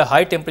heated to a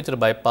high temperature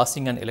by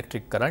passing an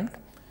electric current.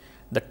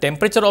 The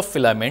temperature of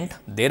filament,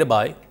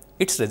 thereby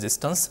its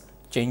resistance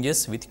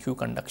changes with Q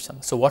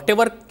conduction. So,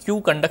 whatever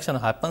Q conduction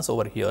happens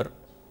over here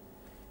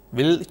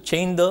will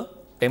change the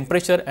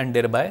temperature and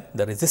thereby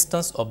the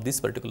resistance of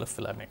this particular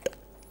filament.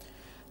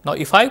 Now,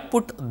 if I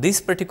put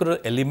this particular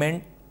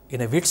element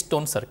in a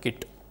Wheatstone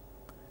circuit,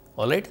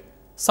 all right,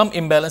 some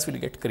imbalance will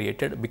get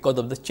created because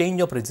of the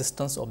change of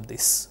resistance of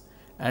this,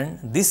 and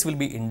this will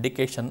be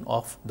indication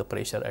of the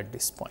pressure at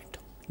this point.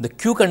 The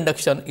Q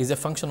conduction is a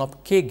function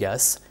of K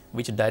gas,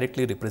 which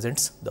directly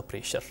represents the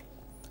pressure.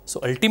 So,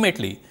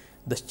 ultimately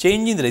the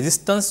change in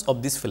resistance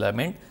of this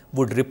filament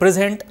would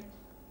represent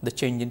the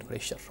change in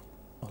pressure.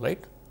 All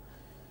right.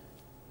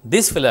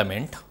 This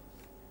filament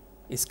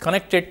is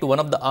connected to one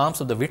of the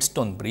arms of the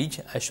Wheatstone bridge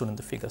as shown in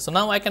the figure. So,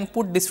 now I can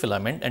put this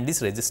filament and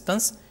this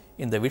resistance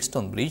in the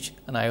Wheatstone bridge,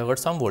 and I have got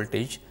some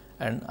voltage,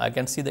 and I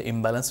can see the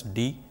imbalance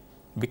D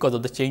because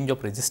of the change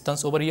of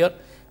resistance over here,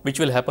 which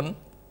will happen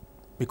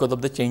because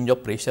of the change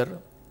of pressure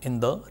in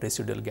the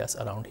residual gas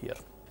around here.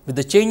 With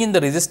the change in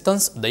the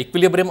resistance, the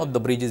equilibrium of the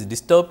bridge is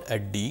disturbed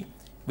at D,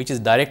 which is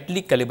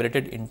directly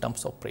calibrated in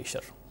terms of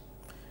pressure.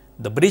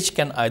 The bridge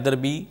can either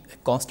be a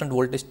constant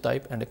voltage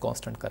type and a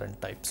constant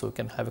current type. So, you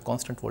can have a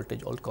constant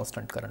voltage or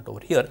constant current over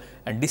here,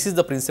 and this is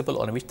the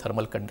principle on which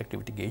thermal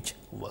conductivity gauge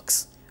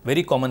works.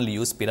 Very commonly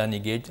used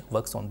Pirani gauge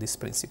works on this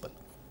principle.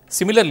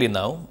 Similarly,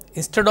 now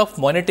instead of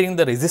monitoring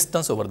the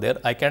resistance over there,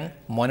 I can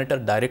monitor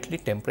directly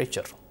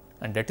temperature,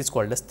 and that is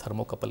called as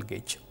thermocouple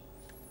gauge.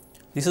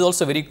 This is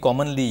also very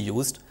commonly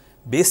used.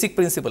 Basic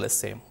principle is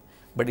same,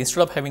 but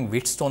instead of having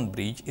Wheatstone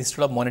bridge,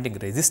 instead of monitoring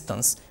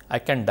resistance, I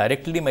can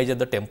directly measure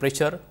the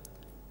temperature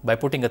by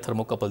putting a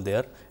thermocouple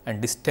there,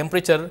 and this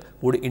temperature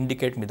would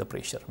indicate me the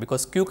pressure,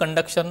 because Q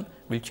conduction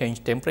will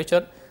change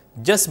temperature.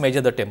 Just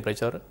measure the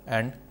temperature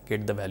and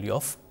get the value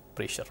of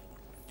pressure.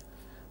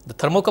 The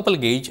thermocouple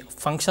gauge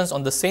functions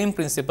on the same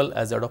principle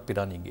as that of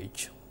Pirani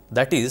gauge,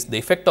 that is the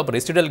effect of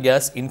residual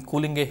gas in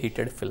cooling a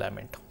heated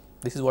filament.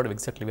 This is what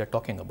exactly we are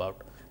talking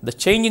about. The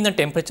change in the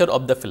temperature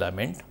of the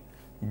filament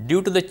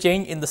due to the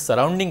change in the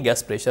surrounding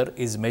gas pressure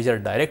is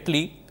measured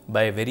directly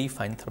by a very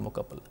fine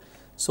thermocouple.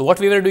 So, what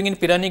we were doing in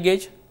Pirani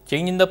gauge,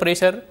 change in the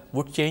pressure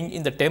would change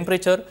in the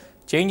temperature,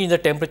 change in the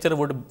temperature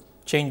would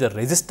change the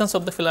resistance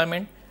of the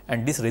filament,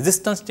 and this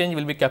resistance change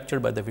will be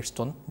captured by the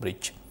Wheatstone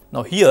bridge.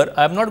 Now, here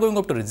I am not going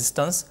up to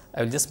resistance,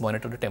 I will just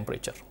monitor the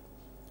temperature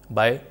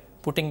by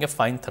putting a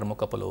fine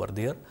thermocouple over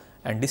there,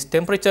 and this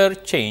temperature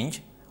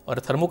change or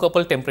a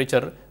thermocouple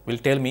temperature will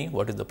tell me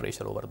what is the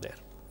pressure over there.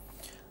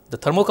 The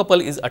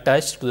thermocouple is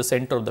attached to the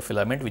center of the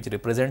filament, which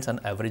represents an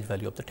average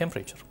value of the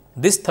temperature.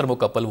 This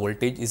thermocouple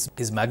voltage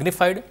is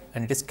magnified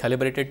and it is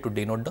calibrated to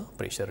denote the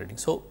pressure reading.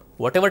 So,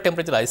 whatever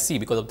temperature I see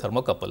because of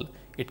thermocouple,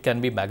 it can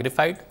be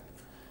magnified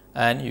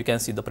and you can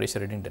see the pressure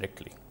reading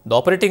directly. The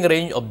operating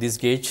range of this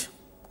gauge,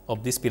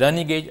 of this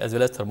Pirani gauge as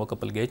well as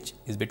thermocouple gauge,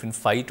 is between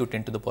 5 to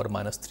 10 to the power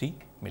minus 3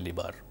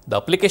 millibar. The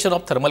application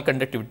of thermal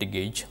conductivity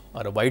gauge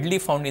are widely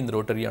found in the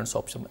rotary and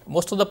soft.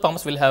 Most of the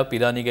pumps will have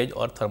Pirani gauge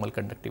or thermal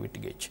conductivity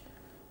gauge.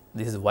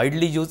 This is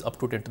widely used up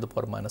to 10 to the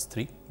power minus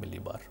 3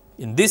 millibar.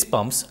 In these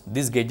pumps,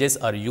 these gauges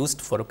are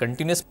used for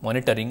continuous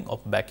monitoring of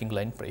backing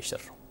line pressure.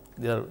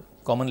 They are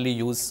commonly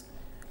used,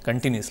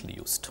 continuously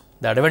used.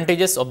 The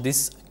advantages of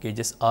these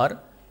gauges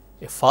are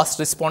a fast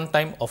response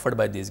time offered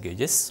by these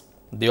gauges.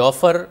 They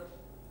offer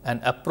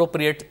an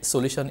appropriate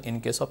solution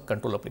in case of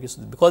control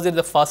applications. Because there is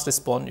a fast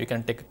response, you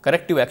can take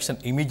corrective action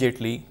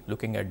immediately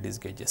looking at these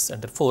gauges,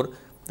 and therefore,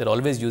 they are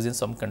always used in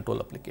some control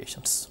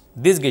applications.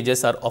 These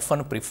gauges are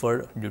often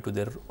preferred due to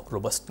their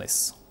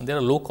robustness. They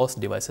are low cost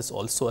devices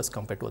also as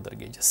compared to other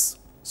gauges.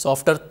 So,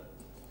 after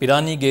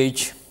Pirani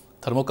gauge,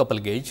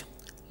 thermocouple gauge,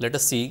 let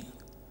us see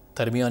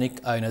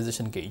thermionic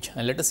ionization gauge,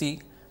 and let us see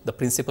the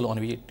principle on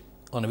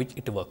which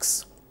it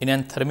works. In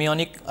an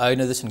thermionic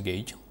ionization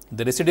gauge,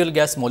 the residual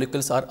gas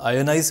molecules are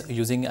ionized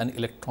using an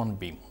electron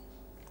beam.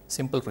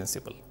 Simple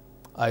principle,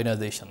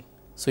 ionization.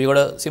 So, you got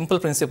a simple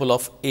principle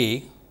of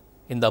A.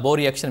 In the above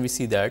reaction, we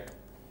see that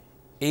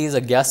A is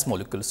a gas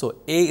molecule. So,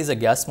 A is a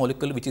gas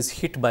molecule which is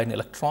hit by an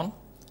electron,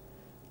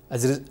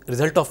 as a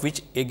result of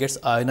which A gets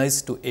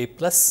ionized to A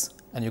plus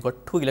and you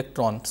got 2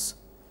 electrons.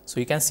 So,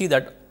 you can see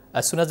that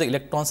as soon as the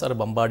electrons are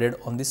bombarded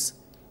on this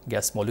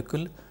gas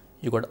molecule,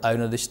 you got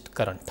ionized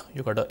current,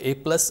 you got a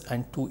plus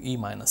and 2E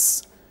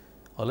minus.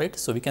 Alright.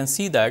 So, we can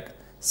see that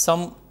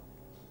some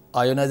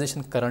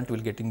ionization current will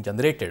getting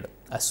generated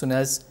as soon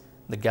as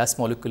the gas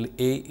molecule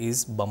A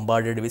is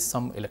bombarded with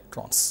some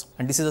electrons,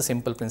 and this is a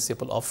simple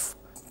principle of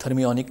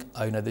thermionic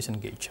ionization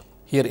gauge.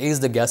 Here A is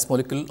the gas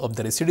molecule of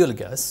the residual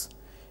gas,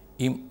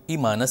 E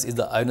minus is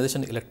the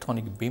ionization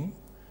electronic beam,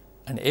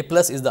 and A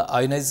plus is the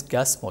ionized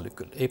gas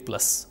molecule A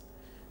plus,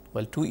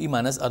 while 2E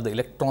minus are the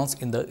electrons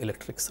in the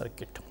electric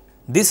circuit.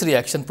 This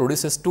reaction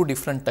produces 2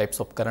 different types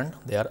of current,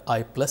 they are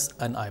I plus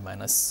and I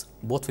minus,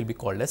 both will be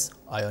called as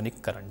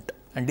ionic current.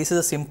 And this is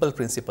a simple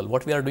principle.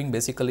 What we are doing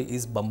basically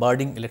is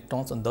bombarding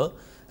electrons on the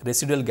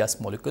residual gas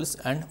molecules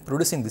and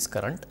producing this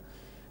current.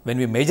 When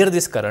we measure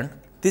this current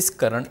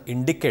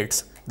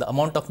indicates the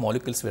amount of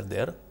molecules were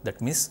there,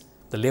 that means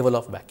the level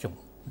of vacuum.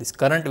 This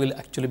current will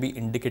actually be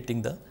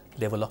indicating the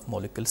level of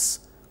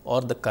molecules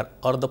or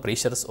the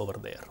pressures over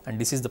there, and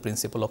this is the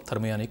principle of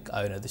thermionic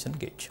ionization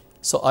gauge.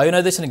 So,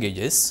 ionization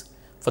gauges,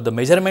 for the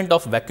measurement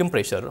of vacuum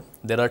pressure,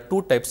 there are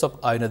 2 types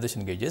of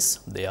ionization gauges.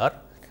 They are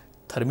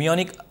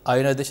thermionic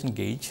ionization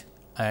gauge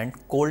and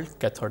cold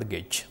cathode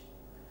gauge,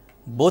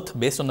 both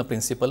based on the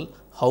principle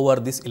how are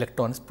these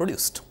electrons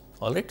produced.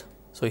 Alright.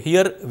 So,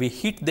 here we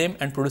heat them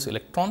and produce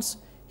electrons.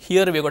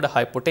 Here we got a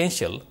high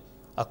potential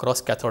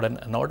across cathode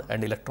and anode,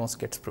 and electrons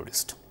gets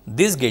produced.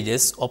 These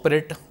gauges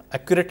operate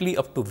accurately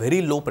up to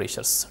very low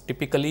pressures,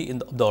 typically in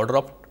the order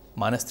of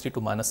 -3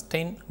 to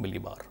 -10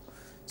 millibar.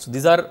 So,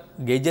 these are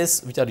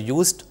gauges which are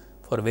used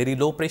for very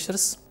low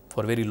pressures,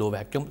 for very low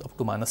vacuum up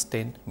to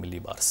 -10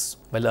 millibars.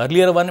 While the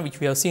earlier one which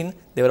we have seen,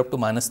 they were up to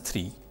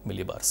 -3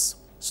 millibars.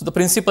 So, the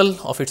principle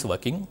of its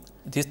working,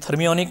 it is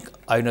thermionic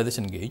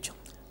ionization gauge.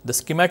 The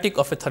schematic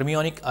of a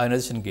thermionic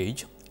ionization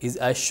gauge is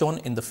as shown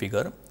in the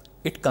figure.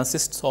 It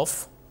consists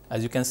of,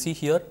 as you can see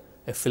here,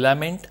 a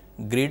filament,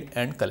 grid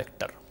and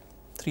collector,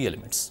 3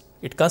 elements.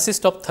 It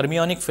consists of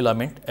thermionic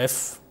filament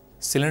F,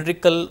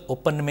 cylindrical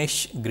open mesh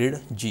grid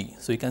G.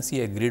 So, you can see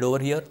a grid over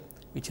here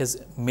which has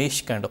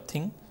mesh kind of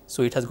thing.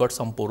 So, it has got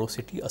some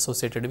porosity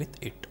associated with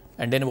it,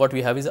 and then what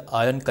we have is an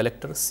ion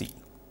collector C,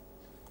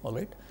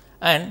 alright,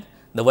 and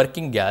the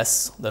working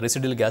gas, the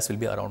residual gas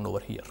will be around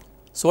over here.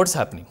 So, what is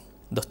happening?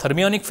 The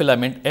thermionic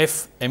filament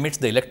F emits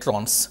the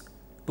electrons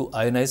to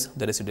ionize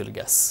the residual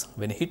gas.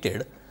 When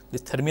heated, the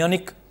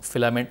thermionic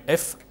filament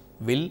F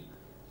will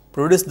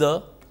produce the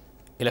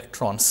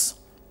electrons,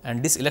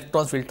 and these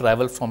electrons will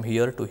travel from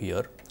here to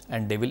here,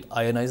 and they will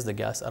ionize the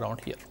gas around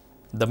here.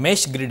 The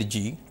mesh grid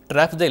G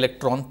traps the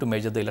electron to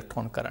measure the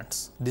electron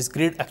currents. This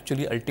grid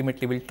actually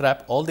ultimately will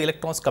trap all the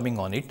electrons coming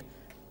on it,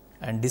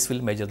 and this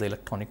will measure the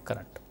electronic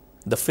current.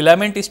 The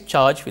filament is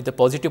charged with a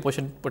positive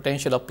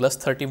potential of plus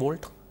 30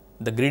 volt.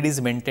 The grid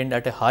is maintained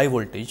at a high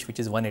voltage which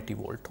is 180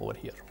 volt over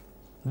here.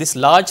 This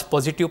large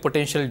positive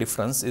potential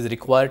difference is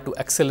required to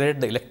accelerate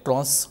the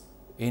electrons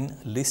in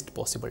least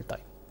possible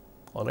time.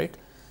 Alright.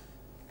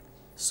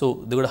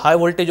 So, they got high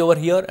voltage over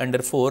here, and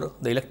therefore,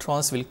 the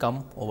electrons will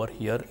come over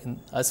here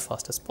in as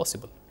fast as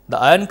possible. The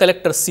ion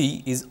collector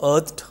C is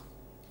earthed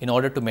in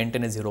order to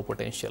maintain a 0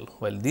 potential,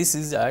 while this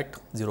is at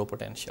 0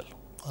 potential.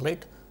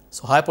 Alright.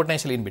 So, high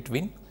potential in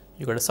between,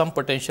 you got some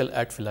potential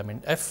at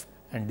filament F,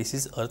 and this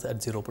is earth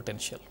at 0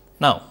 potential.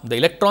 Now, the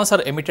electrons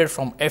are emitted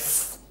from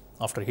F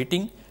after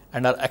heating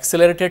and are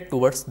accelerated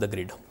towards the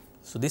grid.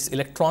 So, these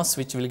electrons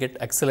which will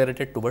get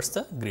accelerated towards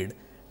the grid,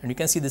 and you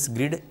can see this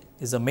grid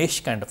is a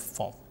mesh kind of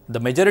form. The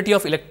majority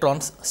of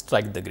electrons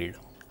strike the grid.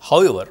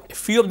 However, a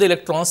few of the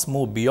electrons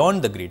move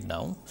beyond the grid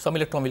now, some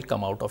electron will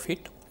come out of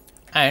it,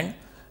 and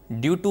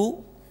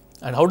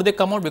how do they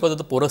come out? Because of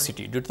the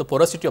porosity, due to the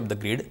porosity of the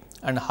grid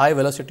and high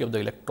velocity of the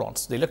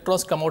electrons. The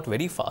electrons come out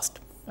very fast,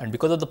 and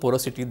because of the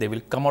porosity, they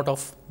will come out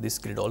of this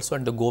grid also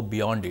and they go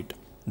beyond it.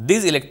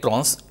 These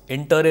electrons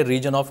enter a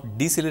region of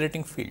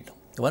decelerating field.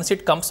 Once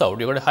it comes out,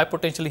 you got a high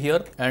potential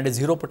here and a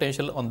 0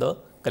 potential on the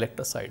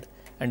collector side,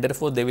 and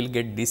therefore they will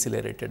get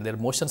decelerated. Their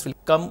motions will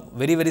come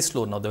very, very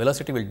slow. Now the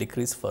velocity will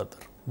decrease further.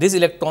 These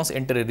electrons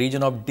enter a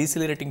region of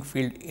decelerating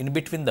field in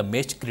between the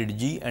mesh grid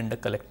G and the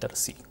collector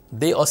C.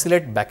 They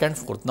oscillate back and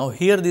forth. Now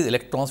here these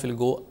electrons will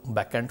go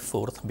back and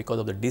forth because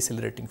of the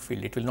decelerating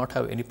field. It will not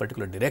have any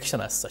particular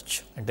direction as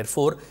such, and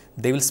therefore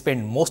they will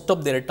spend most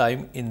of their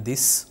time in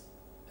this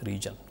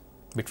region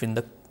between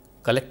the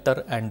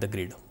collector and the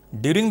grid.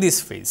 During this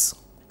phase,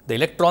 the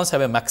electrons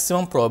have a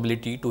maximum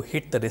probability to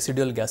hit the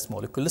residual gas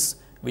molecules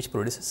which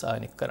produces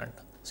ionic current.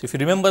 So, if you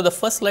remember the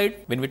first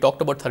slide, when we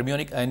talked about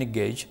thermionic ionic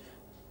gauge,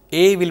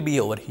 A will be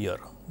over here,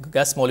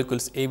 gas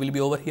molecules A will be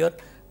over here,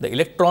 the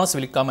electrons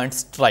will come and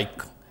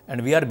strike,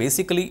 and we are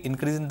basically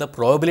increasing the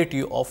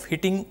probability of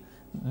hitting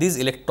these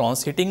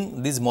electrons,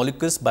 hitting these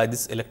molecules by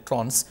these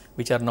electrons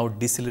which are now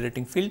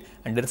decelerating field,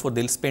 and therefore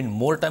they will spend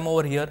more time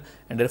over here,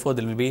 and therefore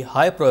there will be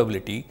high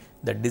probability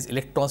that these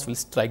electrons will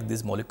strike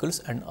these molecules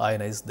and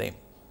ionize them.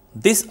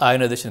 This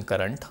ionization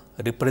current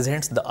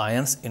represents the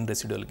ions in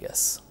residual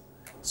gas.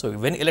 So,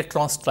 when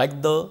electrons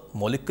strike the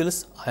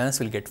molecules, ions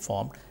will get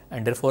formed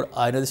and therefore,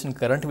 ionization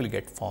current will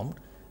get formed,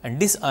 and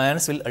these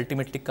ions will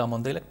ultimately come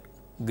on the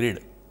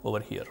grid over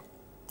here,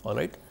 all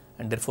right,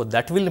 and therefore,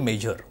 that will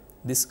measure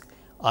this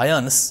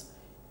ions.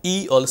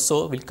 E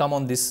also will come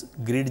on this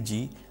grid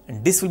G,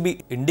 and this will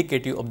be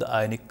indicative of the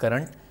ionic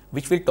current,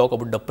 which will talk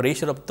about the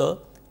pressure of the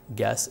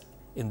gas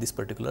in this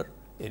particular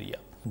area.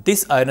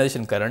 This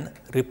ionization current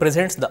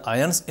represents the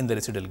ions in the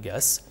residual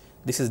gas.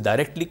 This is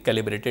directly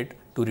calibrated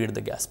to read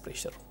the gas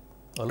pressure.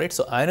 All right.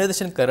 So,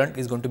 ionization current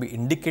is going to be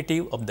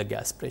indicative of the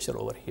gas pressure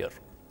over here.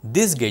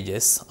 These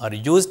gauges are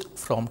used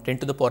from 10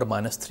 to the power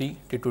minus 3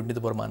 to 20 to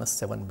the power minus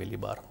 7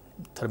 millibar,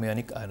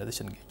 thermionic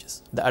ionization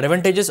gauges. The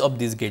advantages of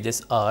these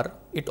gauges are,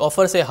 it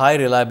offers a high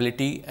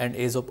reliability and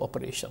ease of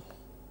operation.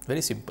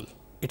 Very simple.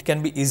 It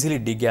can be easily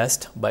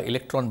degassed by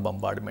electron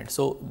bombardment.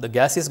 So, the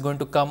gas is going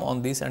to come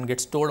on this and get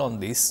stored on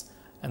this,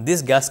 and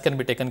this gas can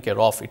be taken care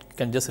of. It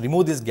can just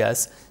remove this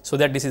gas so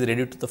that this is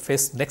ready to the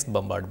face next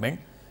bombardment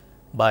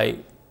by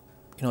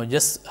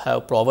just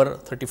have power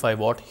 35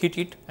 watt, hit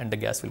it, and the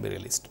gas will be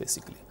released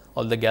basically.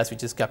 All the gas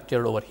which is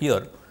captured over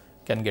here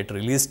can get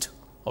released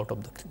out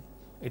of the,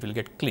 it will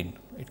get clean,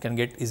 it can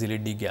get easily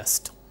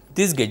degassed.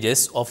 These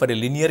gauges offer a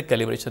linear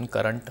calibration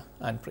current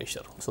and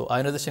pressure. So,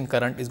 ionization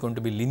current is going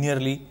to be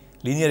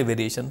linear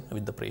variation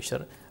with the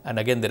pressure, and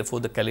again therefore,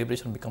 the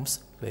calibration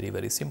becomes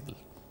very simple.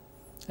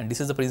 And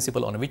this is the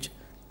principle on which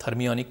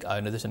thermionic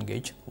ionization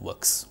gauge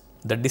works.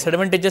 The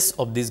disadvantages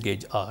of this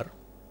gauge are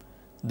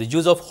the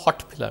use of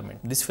hot filament.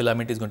 This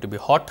filament is going to be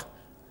hot,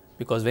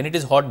 because when it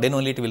is hot, then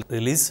only it will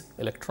release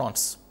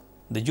electrons.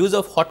 The use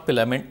of hot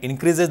filament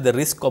increases the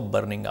risk of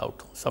burning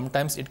out.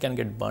 Sometimes it can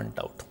get burnt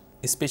out,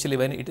 especially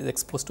when it is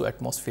exposed to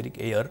atmospheric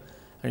air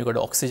and you got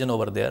oxygen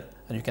over there,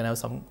 and you can have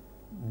some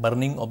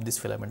burning of this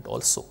filament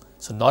also.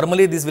 So,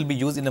 normally this will be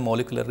used in the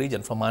molecular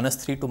region from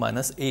 -3 to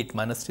 -8,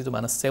 -3 to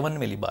 -7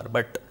 millibar,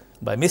 but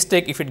by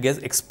mistake if it gets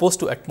exposed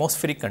to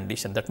atmospheric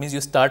condition, that means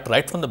you start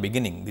right from the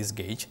beginning this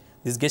gauge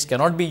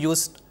cannot be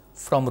used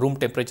from room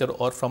temperature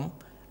or from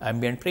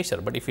ambient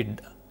pressure, but if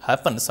it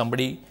happens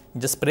somebody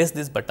just press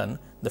this button,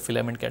 the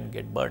filament can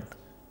get burnt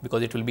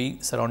because it will be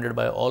surrounded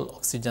by all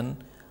oxygen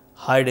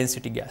high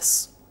density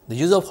gas. The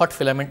use of hot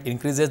filament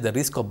increases the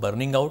risk of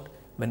burning out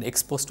when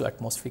exposed to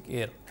atmospheric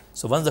air.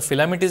 So, once the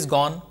filament is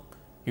gone,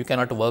 you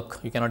cannot work,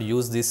 you cannot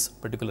use this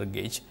particular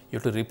gauge, you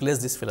have to replace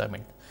this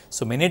filament.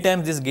 So, many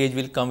times this gauge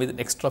will come with an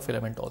extra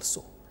filament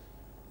also,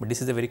 but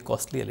this is a very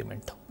costly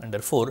element, and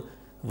therefore,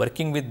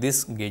 working with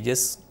these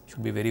gauges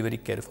should be very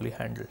carefully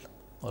handled.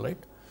 All right.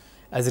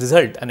 As a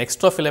result, an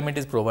extra filament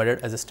is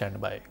provided as a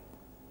standby,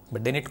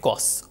 but then it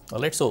costs.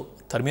 All right. So,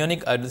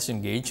 thermionic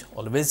ionization gauge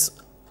always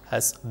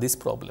has these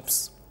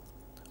problems.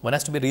 One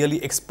has to be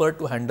really expert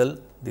to handle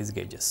these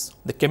gauges.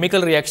 The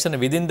chemical reaction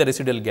within the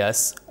residual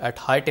gas at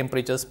high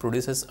temperatures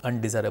produces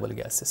undesirable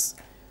gases.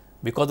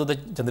 Because of the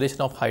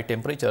generation of high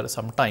temperature,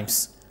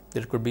 sometimes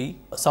there could be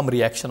some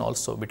reaction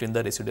also between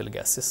the residual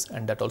gases,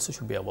 and that also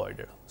should be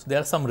avoided. So, there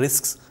are some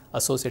risks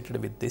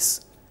associated with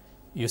this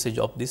usage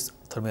of this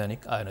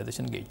thermionic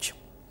ionization gauge.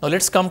 Now,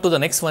 let us come to the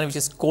next one, which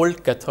is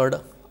cold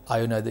cathode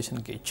ionization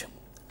gauge.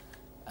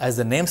 As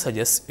the name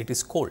suggests, it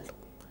is cold.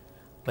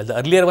 Well, the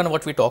earlier one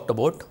what we talked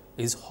about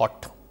is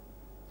hot,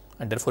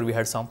 and therefore, we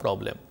had some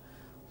problem.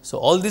 So,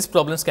 all these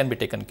problems can be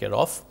taken care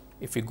of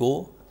if we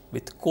go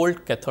with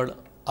cold cathode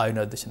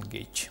ionization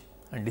gauge,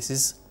 and this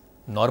is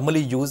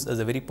normally used as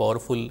a very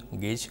powerful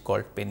gauge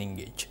called penning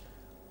gauge.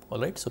 All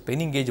right. So,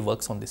 penning gauge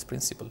works on this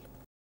principle.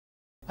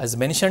 As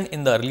mentioned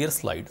in the earlier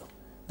slide,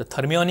 the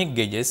thermionic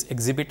gauges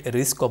exhibit a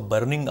risk of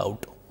burning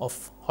out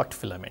of hot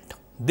filament.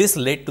 This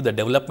led to the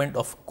development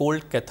of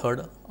cold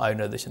cathode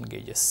ionization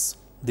gauges.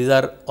 These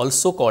are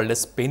also called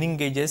as penning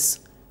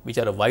gauges, which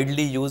are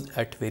widely used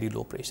at very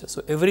low pressure.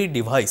 So, every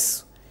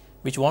device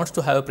which wants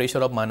to have a pressure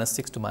of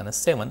 -6 to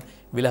 -7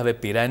 will have a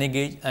Pirani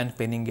gauge and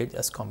penning gauge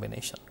as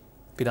combination,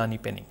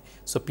 Pirani penning.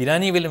 So,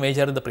 Pirani will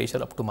measure the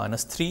pressure up to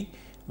 -3,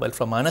 while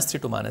from -3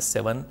 to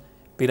 -7,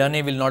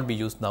 Pirani will not be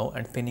used now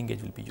and penning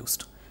gauge will be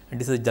used.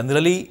 And this is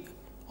generally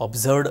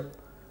observed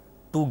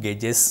two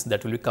gauges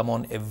that will come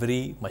on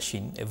every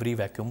machine, every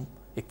vacuum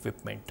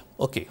equipment.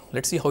 Okay,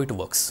 let us see how it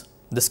works.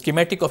 The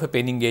schematic of a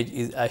penning gauge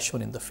is as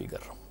shown in the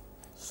figure.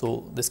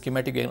 So, the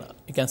schematic,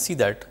 you can see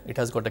that it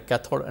has got a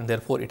cathode and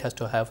therefore, it has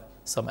to have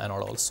some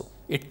anode also.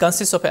 It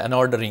consists of an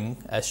anode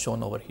ring as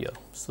shown over here.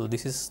 So,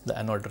 this is the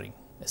anode ring,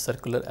 a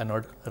circular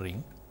anode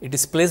ring. It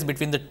is placed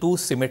between the two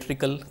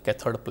symmetrical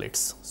cathode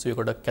plates. So, you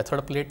got a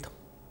cathode plate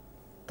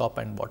top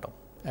and bottom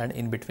and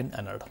in between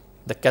anode.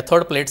 The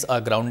cathode plates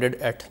are grounded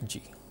at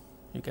G.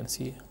 You can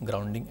see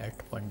grounding at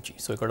 1G.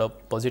 So, you got a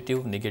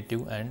positive,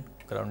 negative and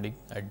grounding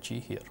at G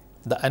here.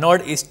 The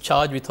anode is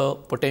charged with a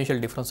potential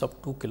difference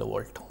of 2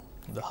 kilovolt.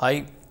 The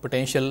high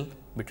potential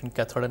between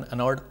cathode and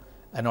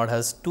anode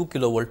has 2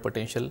 kilovolt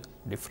potential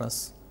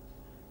difference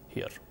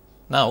here.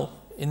 Now,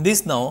 in this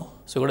so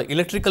you got an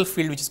electrical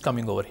field which is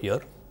coming over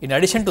here. In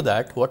addition to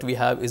that, what we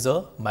have is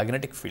a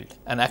magnetic field.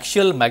 An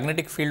actual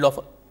magnetic field of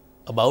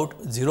about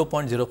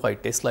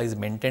 0.05 Tesla is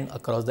maintained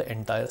across the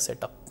entire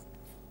setup.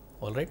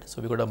 alright.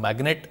 So, we got a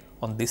magnet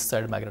on this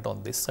side, magnet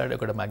on this side, I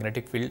got a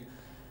magnetic field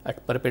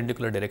at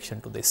perpendicular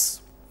direction to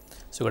this.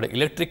 So, you got an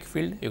electric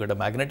field, you got a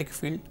magnetic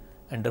field,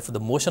 and therefore, the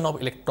motion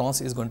of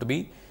electrons is going to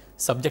be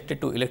subjected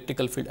to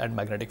electrical field and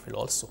magnetic field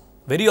also.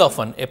 Very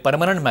often, a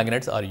permanent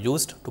magnets are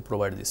used to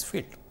provide this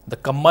field. The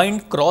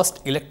combined crossed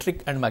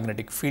electric and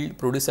magnetic field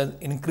produces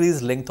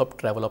increased length of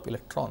travel of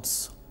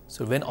electrons.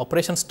 So, when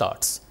operation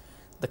starts,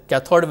 the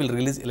cathode will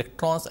release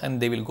electrons and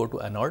they will go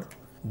to anode.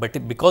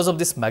 But because of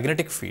this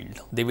magnetic field,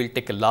 they will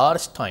take a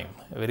large time,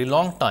 a very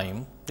long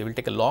time, they will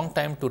take a long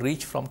time to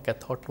reach from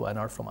cathode to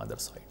anode from other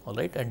side,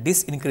 alright. And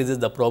this increases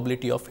the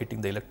probability of hitting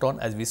the electron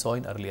as we saw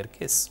in earlier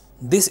case.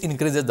 This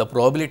increases the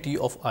probability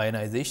of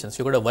ionization.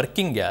 So, you got a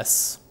working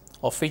gas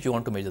of which you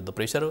want to measure the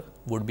pressure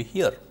would be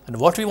here. And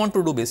what we want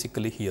to do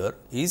basically here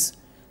is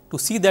to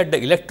see that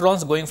the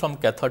electrons going from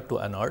cathode to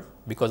anode,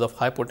 because of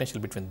high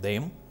potential between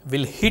them,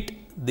 will hit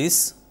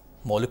these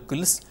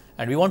molecules,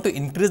 and we want to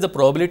increase the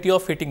probability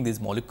of hitting these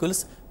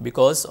molecules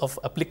because of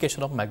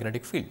application of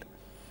magnetic field.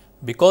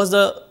 Because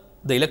the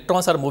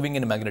electrons are moving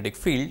in a magnetic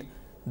field,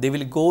 they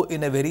will go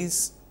in a very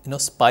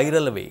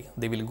spiral way,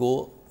 they will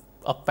go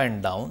up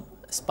and down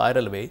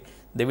spiral way,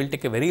 they will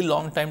take a very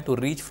long time to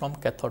reach from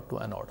cathode to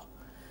anode.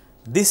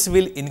 This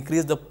will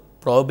increase the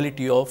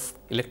probability of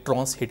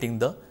electrons hitting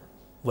the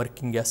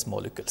working gas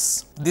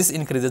molecules. This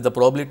increases the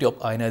probability of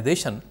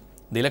ionization,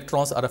 the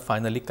electrons are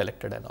finally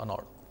collected at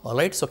anode.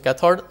 Alright, so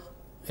cathode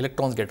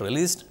electrons get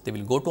released, they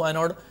will go to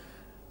anode.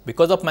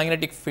 Because of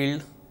magnetic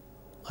field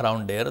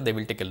around there, they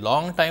will take a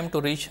long time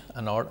to reach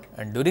anode,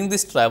 and during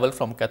this travel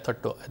from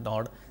cathode to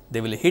anode, they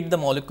will hit the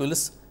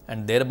molecules,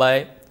 and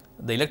thereby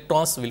the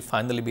electrons will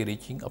finally be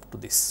reaching up to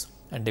this,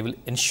 and they will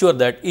ensure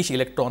that each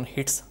electron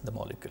hits the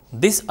molecule.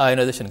 This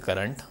ionization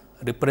current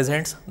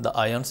represents the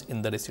ions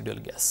in the residual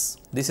gas.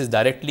 This is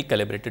directly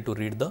calibrated to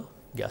read the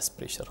gas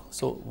pressure.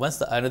 So, once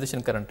the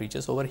ionization current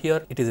reaches over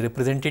here, it is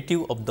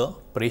representative of the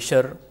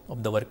pressure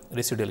of the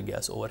residual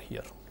gas over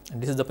here. And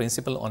this is the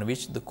principle on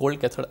which the cold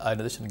cathode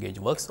ionization gauge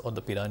works, or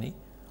the Pirani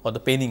or the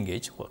Penning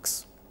gauge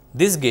works.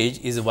 This gauge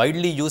is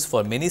widely used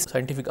for many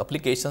scientific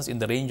applications in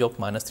the range of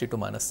 -3 to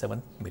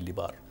 -7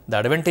 millibar. The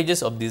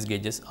advantages of these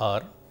gauges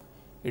are,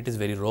 it is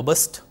very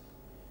robust,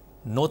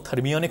 no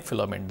thermionic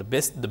filament.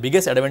 The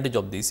biggest advantage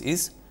of this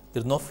is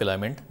there is no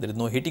filament, there is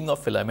no heating of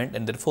filament,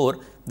 and therefore,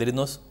 there is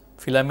no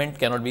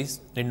filament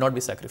need not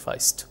be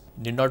sacrificed,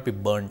 need not be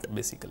burnt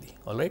basically,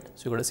 alright.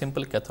 So, you got a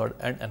simple cathode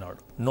and anode,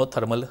 no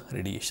thermal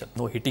radiation,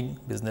 no heating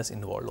business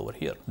involved over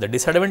here. The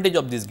disadvantage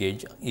of this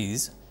gauge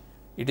is,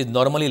 it is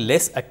normally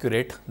less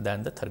accurate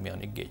than the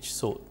thermionic gauge.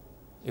 So,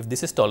 if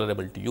this is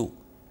tolerable to you,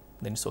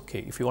 then it is okay.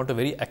 If you want a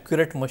very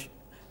accurate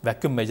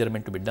vacuum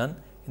measurement to be done,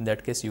 in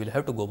that case you will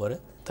have to go for a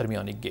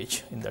thermionic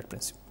gauge in that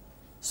principle.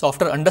 So,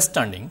 after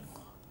understanding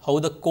how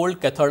the cold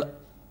cathode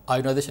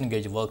ionization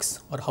gauge works,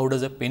 or how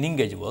does a Penning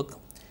gauge work,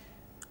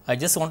 I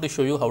just want to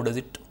show you how does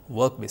it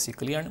work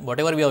basically, and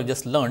whatever we have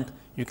just learnt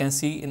you can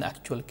see in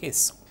actual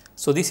case.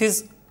 So, this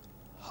is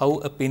how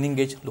a Penning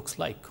gauge looks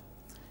like,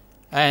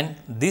 and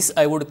this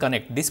I would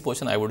connect, this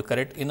portion I would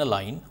connect in a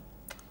line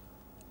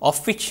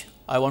of which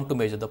I want to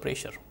measure the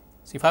pressure.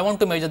 So, if I want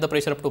to measure the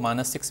pressure up to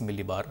 -6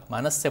 millibar,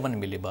 -7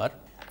 millibar,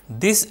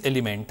 this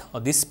element, or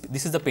this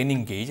is the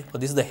Penning gauge, or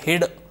this is the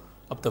head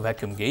of the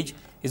vacuum gauge,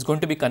 is going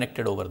to be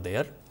connected over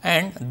there,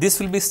 and this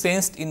will be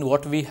sensed in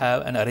what we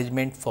have an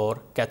arrangement for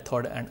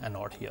cathode and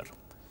anode here.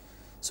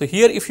 So,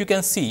 here if you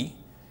can see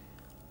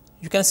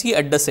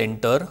at the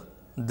center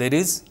there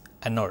is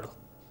anode,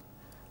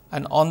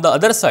 and on the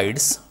other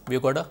sides we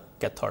have got a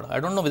cathode. I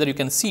do not know whether you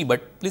can see,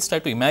 but please try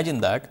to imagine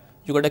that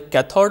you got a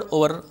cathode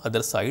over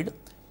other side,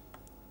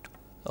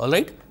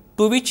 alright,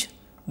 to which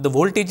the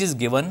voltage is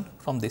given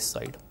from this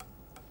side.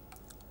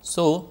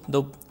 So,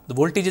 the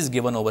voltage is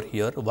given over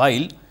here,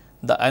 while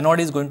the anode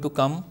is going to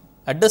come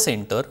at the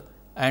center,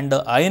 and the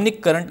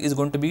ionic current is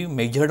going to be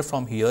measured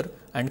from here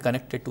and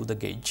connected to the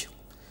gauge.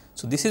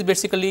 So, this is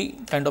basically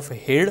kind of a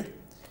head,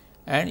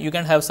 and you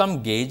can have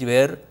some gauge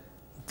where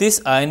this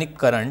ionic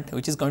current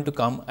which is going to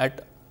come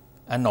at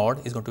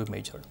anode is going to be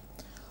measured.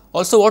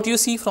 Also, what you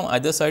see from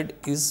either side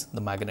is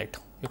the magnet.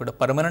 You got a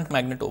permanent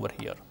magnet over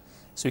here.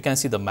 So, you can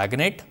see the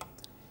magnet,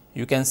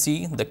 you can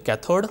see the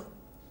cathode,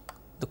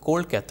 the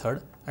cold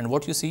cathode, and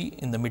what you see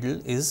in the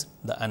middle is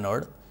the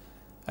anode,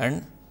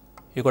 and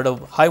you got a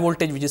high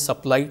voltage which is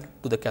supplied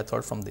to the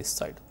cathode from this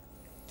side.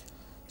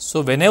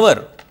 So,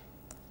 whenever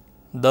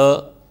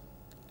the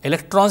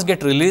electrons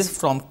get released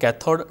from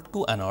cathode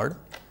to anode,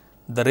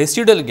 the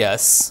residual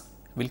gas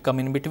will come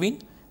in between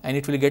and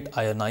it will get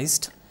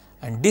ionized,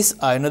 and this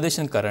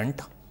ionization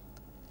current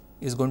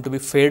is going to be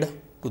fed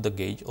to the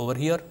gauge over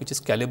here, which is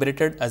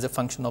calibrated as a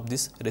function of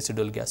this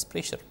residual gas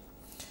pressure.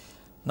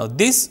 Now,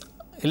 these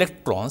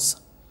electrons,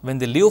 when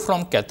they leave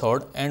from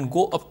cathode and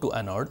go up to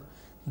anode,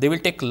 they will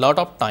take a lot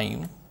of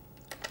time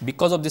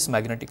because of this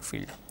magnetic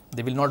field.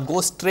 They will not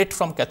go straight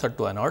from cathode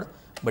to anode,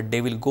 but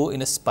they will go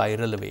in a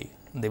spiral way.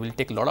 They will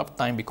take a lot of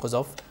time because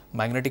of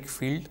magnetic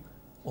field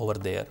over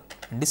there,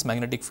 and this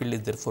magnetic field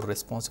is therefore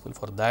responsible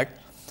for that.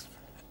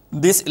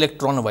 This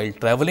electron, while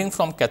traveling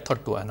from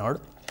cathode to anode,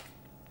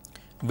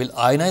 will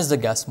ionize the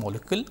gas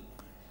molecule,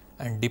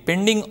 and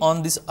depending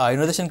on this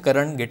ionization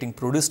current getting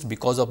produced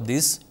because of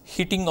this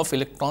heating of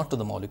electron to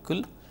the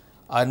molecule,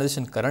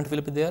 ionization current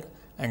will be there,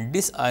 and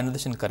this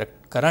ionization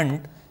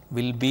current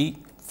will be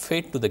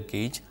fed to the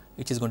gauge,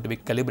 which is going to be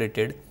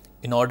calibrated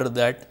in order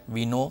that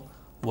we know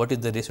what is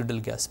the residual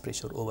gas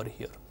pressure over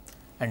here.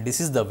 And this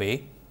is the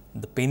way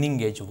the penning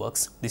gauge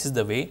works. This is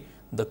the way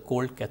the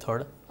cold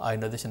cathode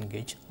ionization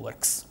gauge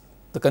works.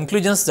 The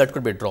conclusions that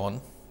could be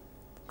drawn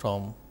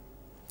from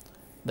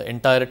the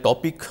entire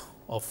topic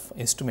of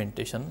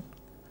instrumentation: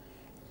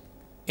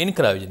 in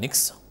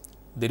cryogenics,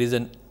 there is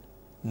a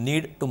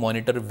need to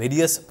monitor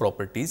various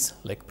properties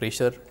like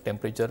pressure,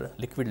 temperature,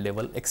 liquid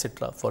level,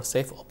 etc. for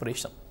safe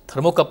operation.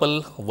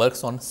 Thermocouple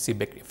works on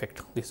Seebeck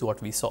effect. This is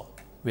what we saw.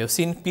 We have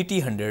seen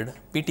PT100,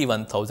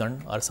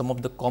 PT1000 are some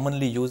of the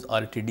commonly used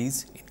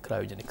RTDs in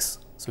cryogenics.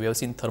 So, we have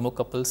seen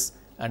thermocouples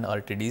and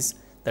RTDs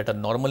that are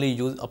normally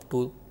used up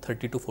to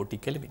 30 to 40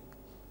 Kelvin,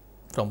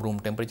 from room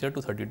temperature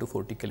to 30 to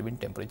 40 Kelvin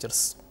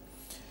temperatures.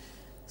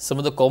 Some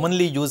of the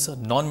commonly used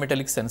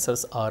non-metallic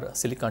sensors are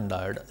silicon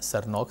diode,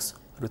 Cernox,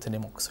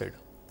 ruthenium oxide.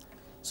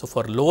 So,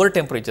 for lower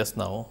temperatures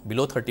now,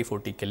 below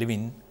 30-40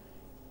 Kelvin,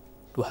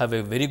 to have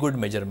a very good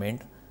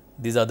measurement,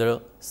 these are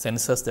the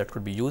sensors that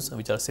could be used,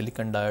 which are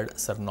silicon diode,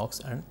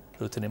 Cernox and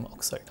ruthenium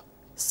oxide.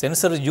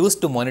 Sensors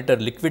used to monitor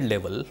liquid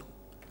level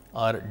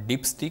are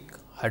dipstick,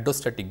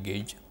 hydrostatic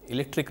gauge,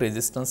 electric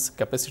resistance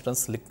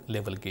capacitance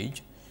level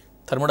gauge,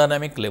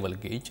 thermodynamic level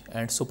gauge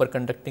and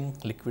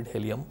superconducting liquid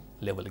helium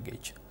level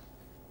gauge.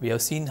 We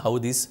have seen how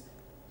these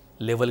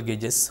level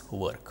gauges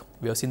work.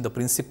 We have seen the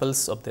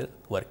principles of their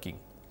working.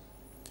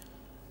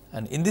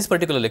 And in this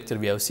particular lecture,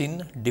 we have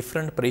seen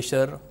different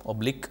pressure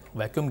oblique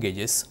vacuum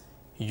gauges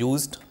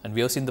used, and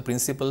we have seen the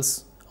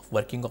principles of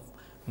working of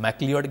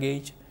MacLeod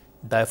gauge,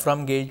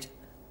 diaphragm gauge,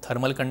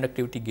 thermal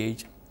conductivity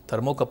gauge,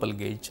 thermocouple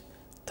gauge,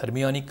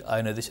 thermionic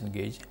ionization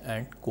gauge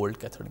and cold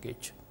cathode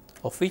gauge,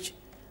 of which,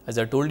 as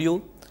I told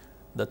you,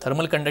 the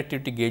thermal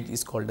conductivity gauge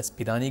is called as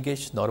Pirani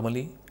gauge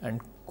normally, and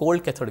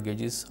cold cathode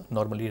gauge is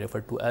normally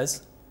referred to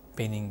as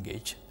penning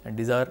gauge, and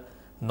these are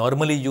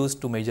normally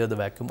used to measure the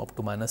vacuum up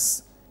to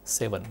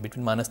 -7,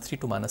 between -3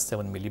 to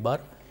 -7 millibar,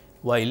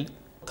 while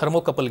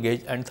thermocouple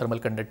gauge and thermal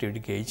conductivity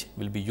gauge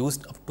will be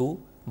used up to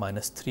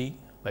 -3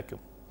 vacuum.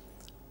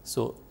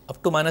 So,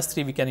 up to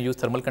 -3 we can use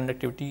thermal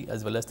conductivity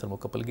as well as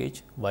thermocouple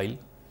gauge, while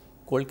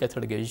cold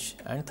cathode gauge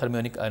and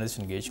thermionic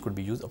ionization gauge could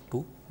be used up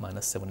to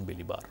 -7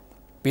 millibar.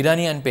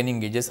 Pirani and penning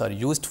gauges are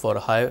used for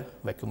high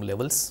vacuum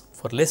levels.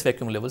 For less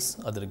vacuum levels,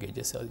 other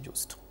gauges are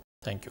used.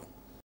 Thank you.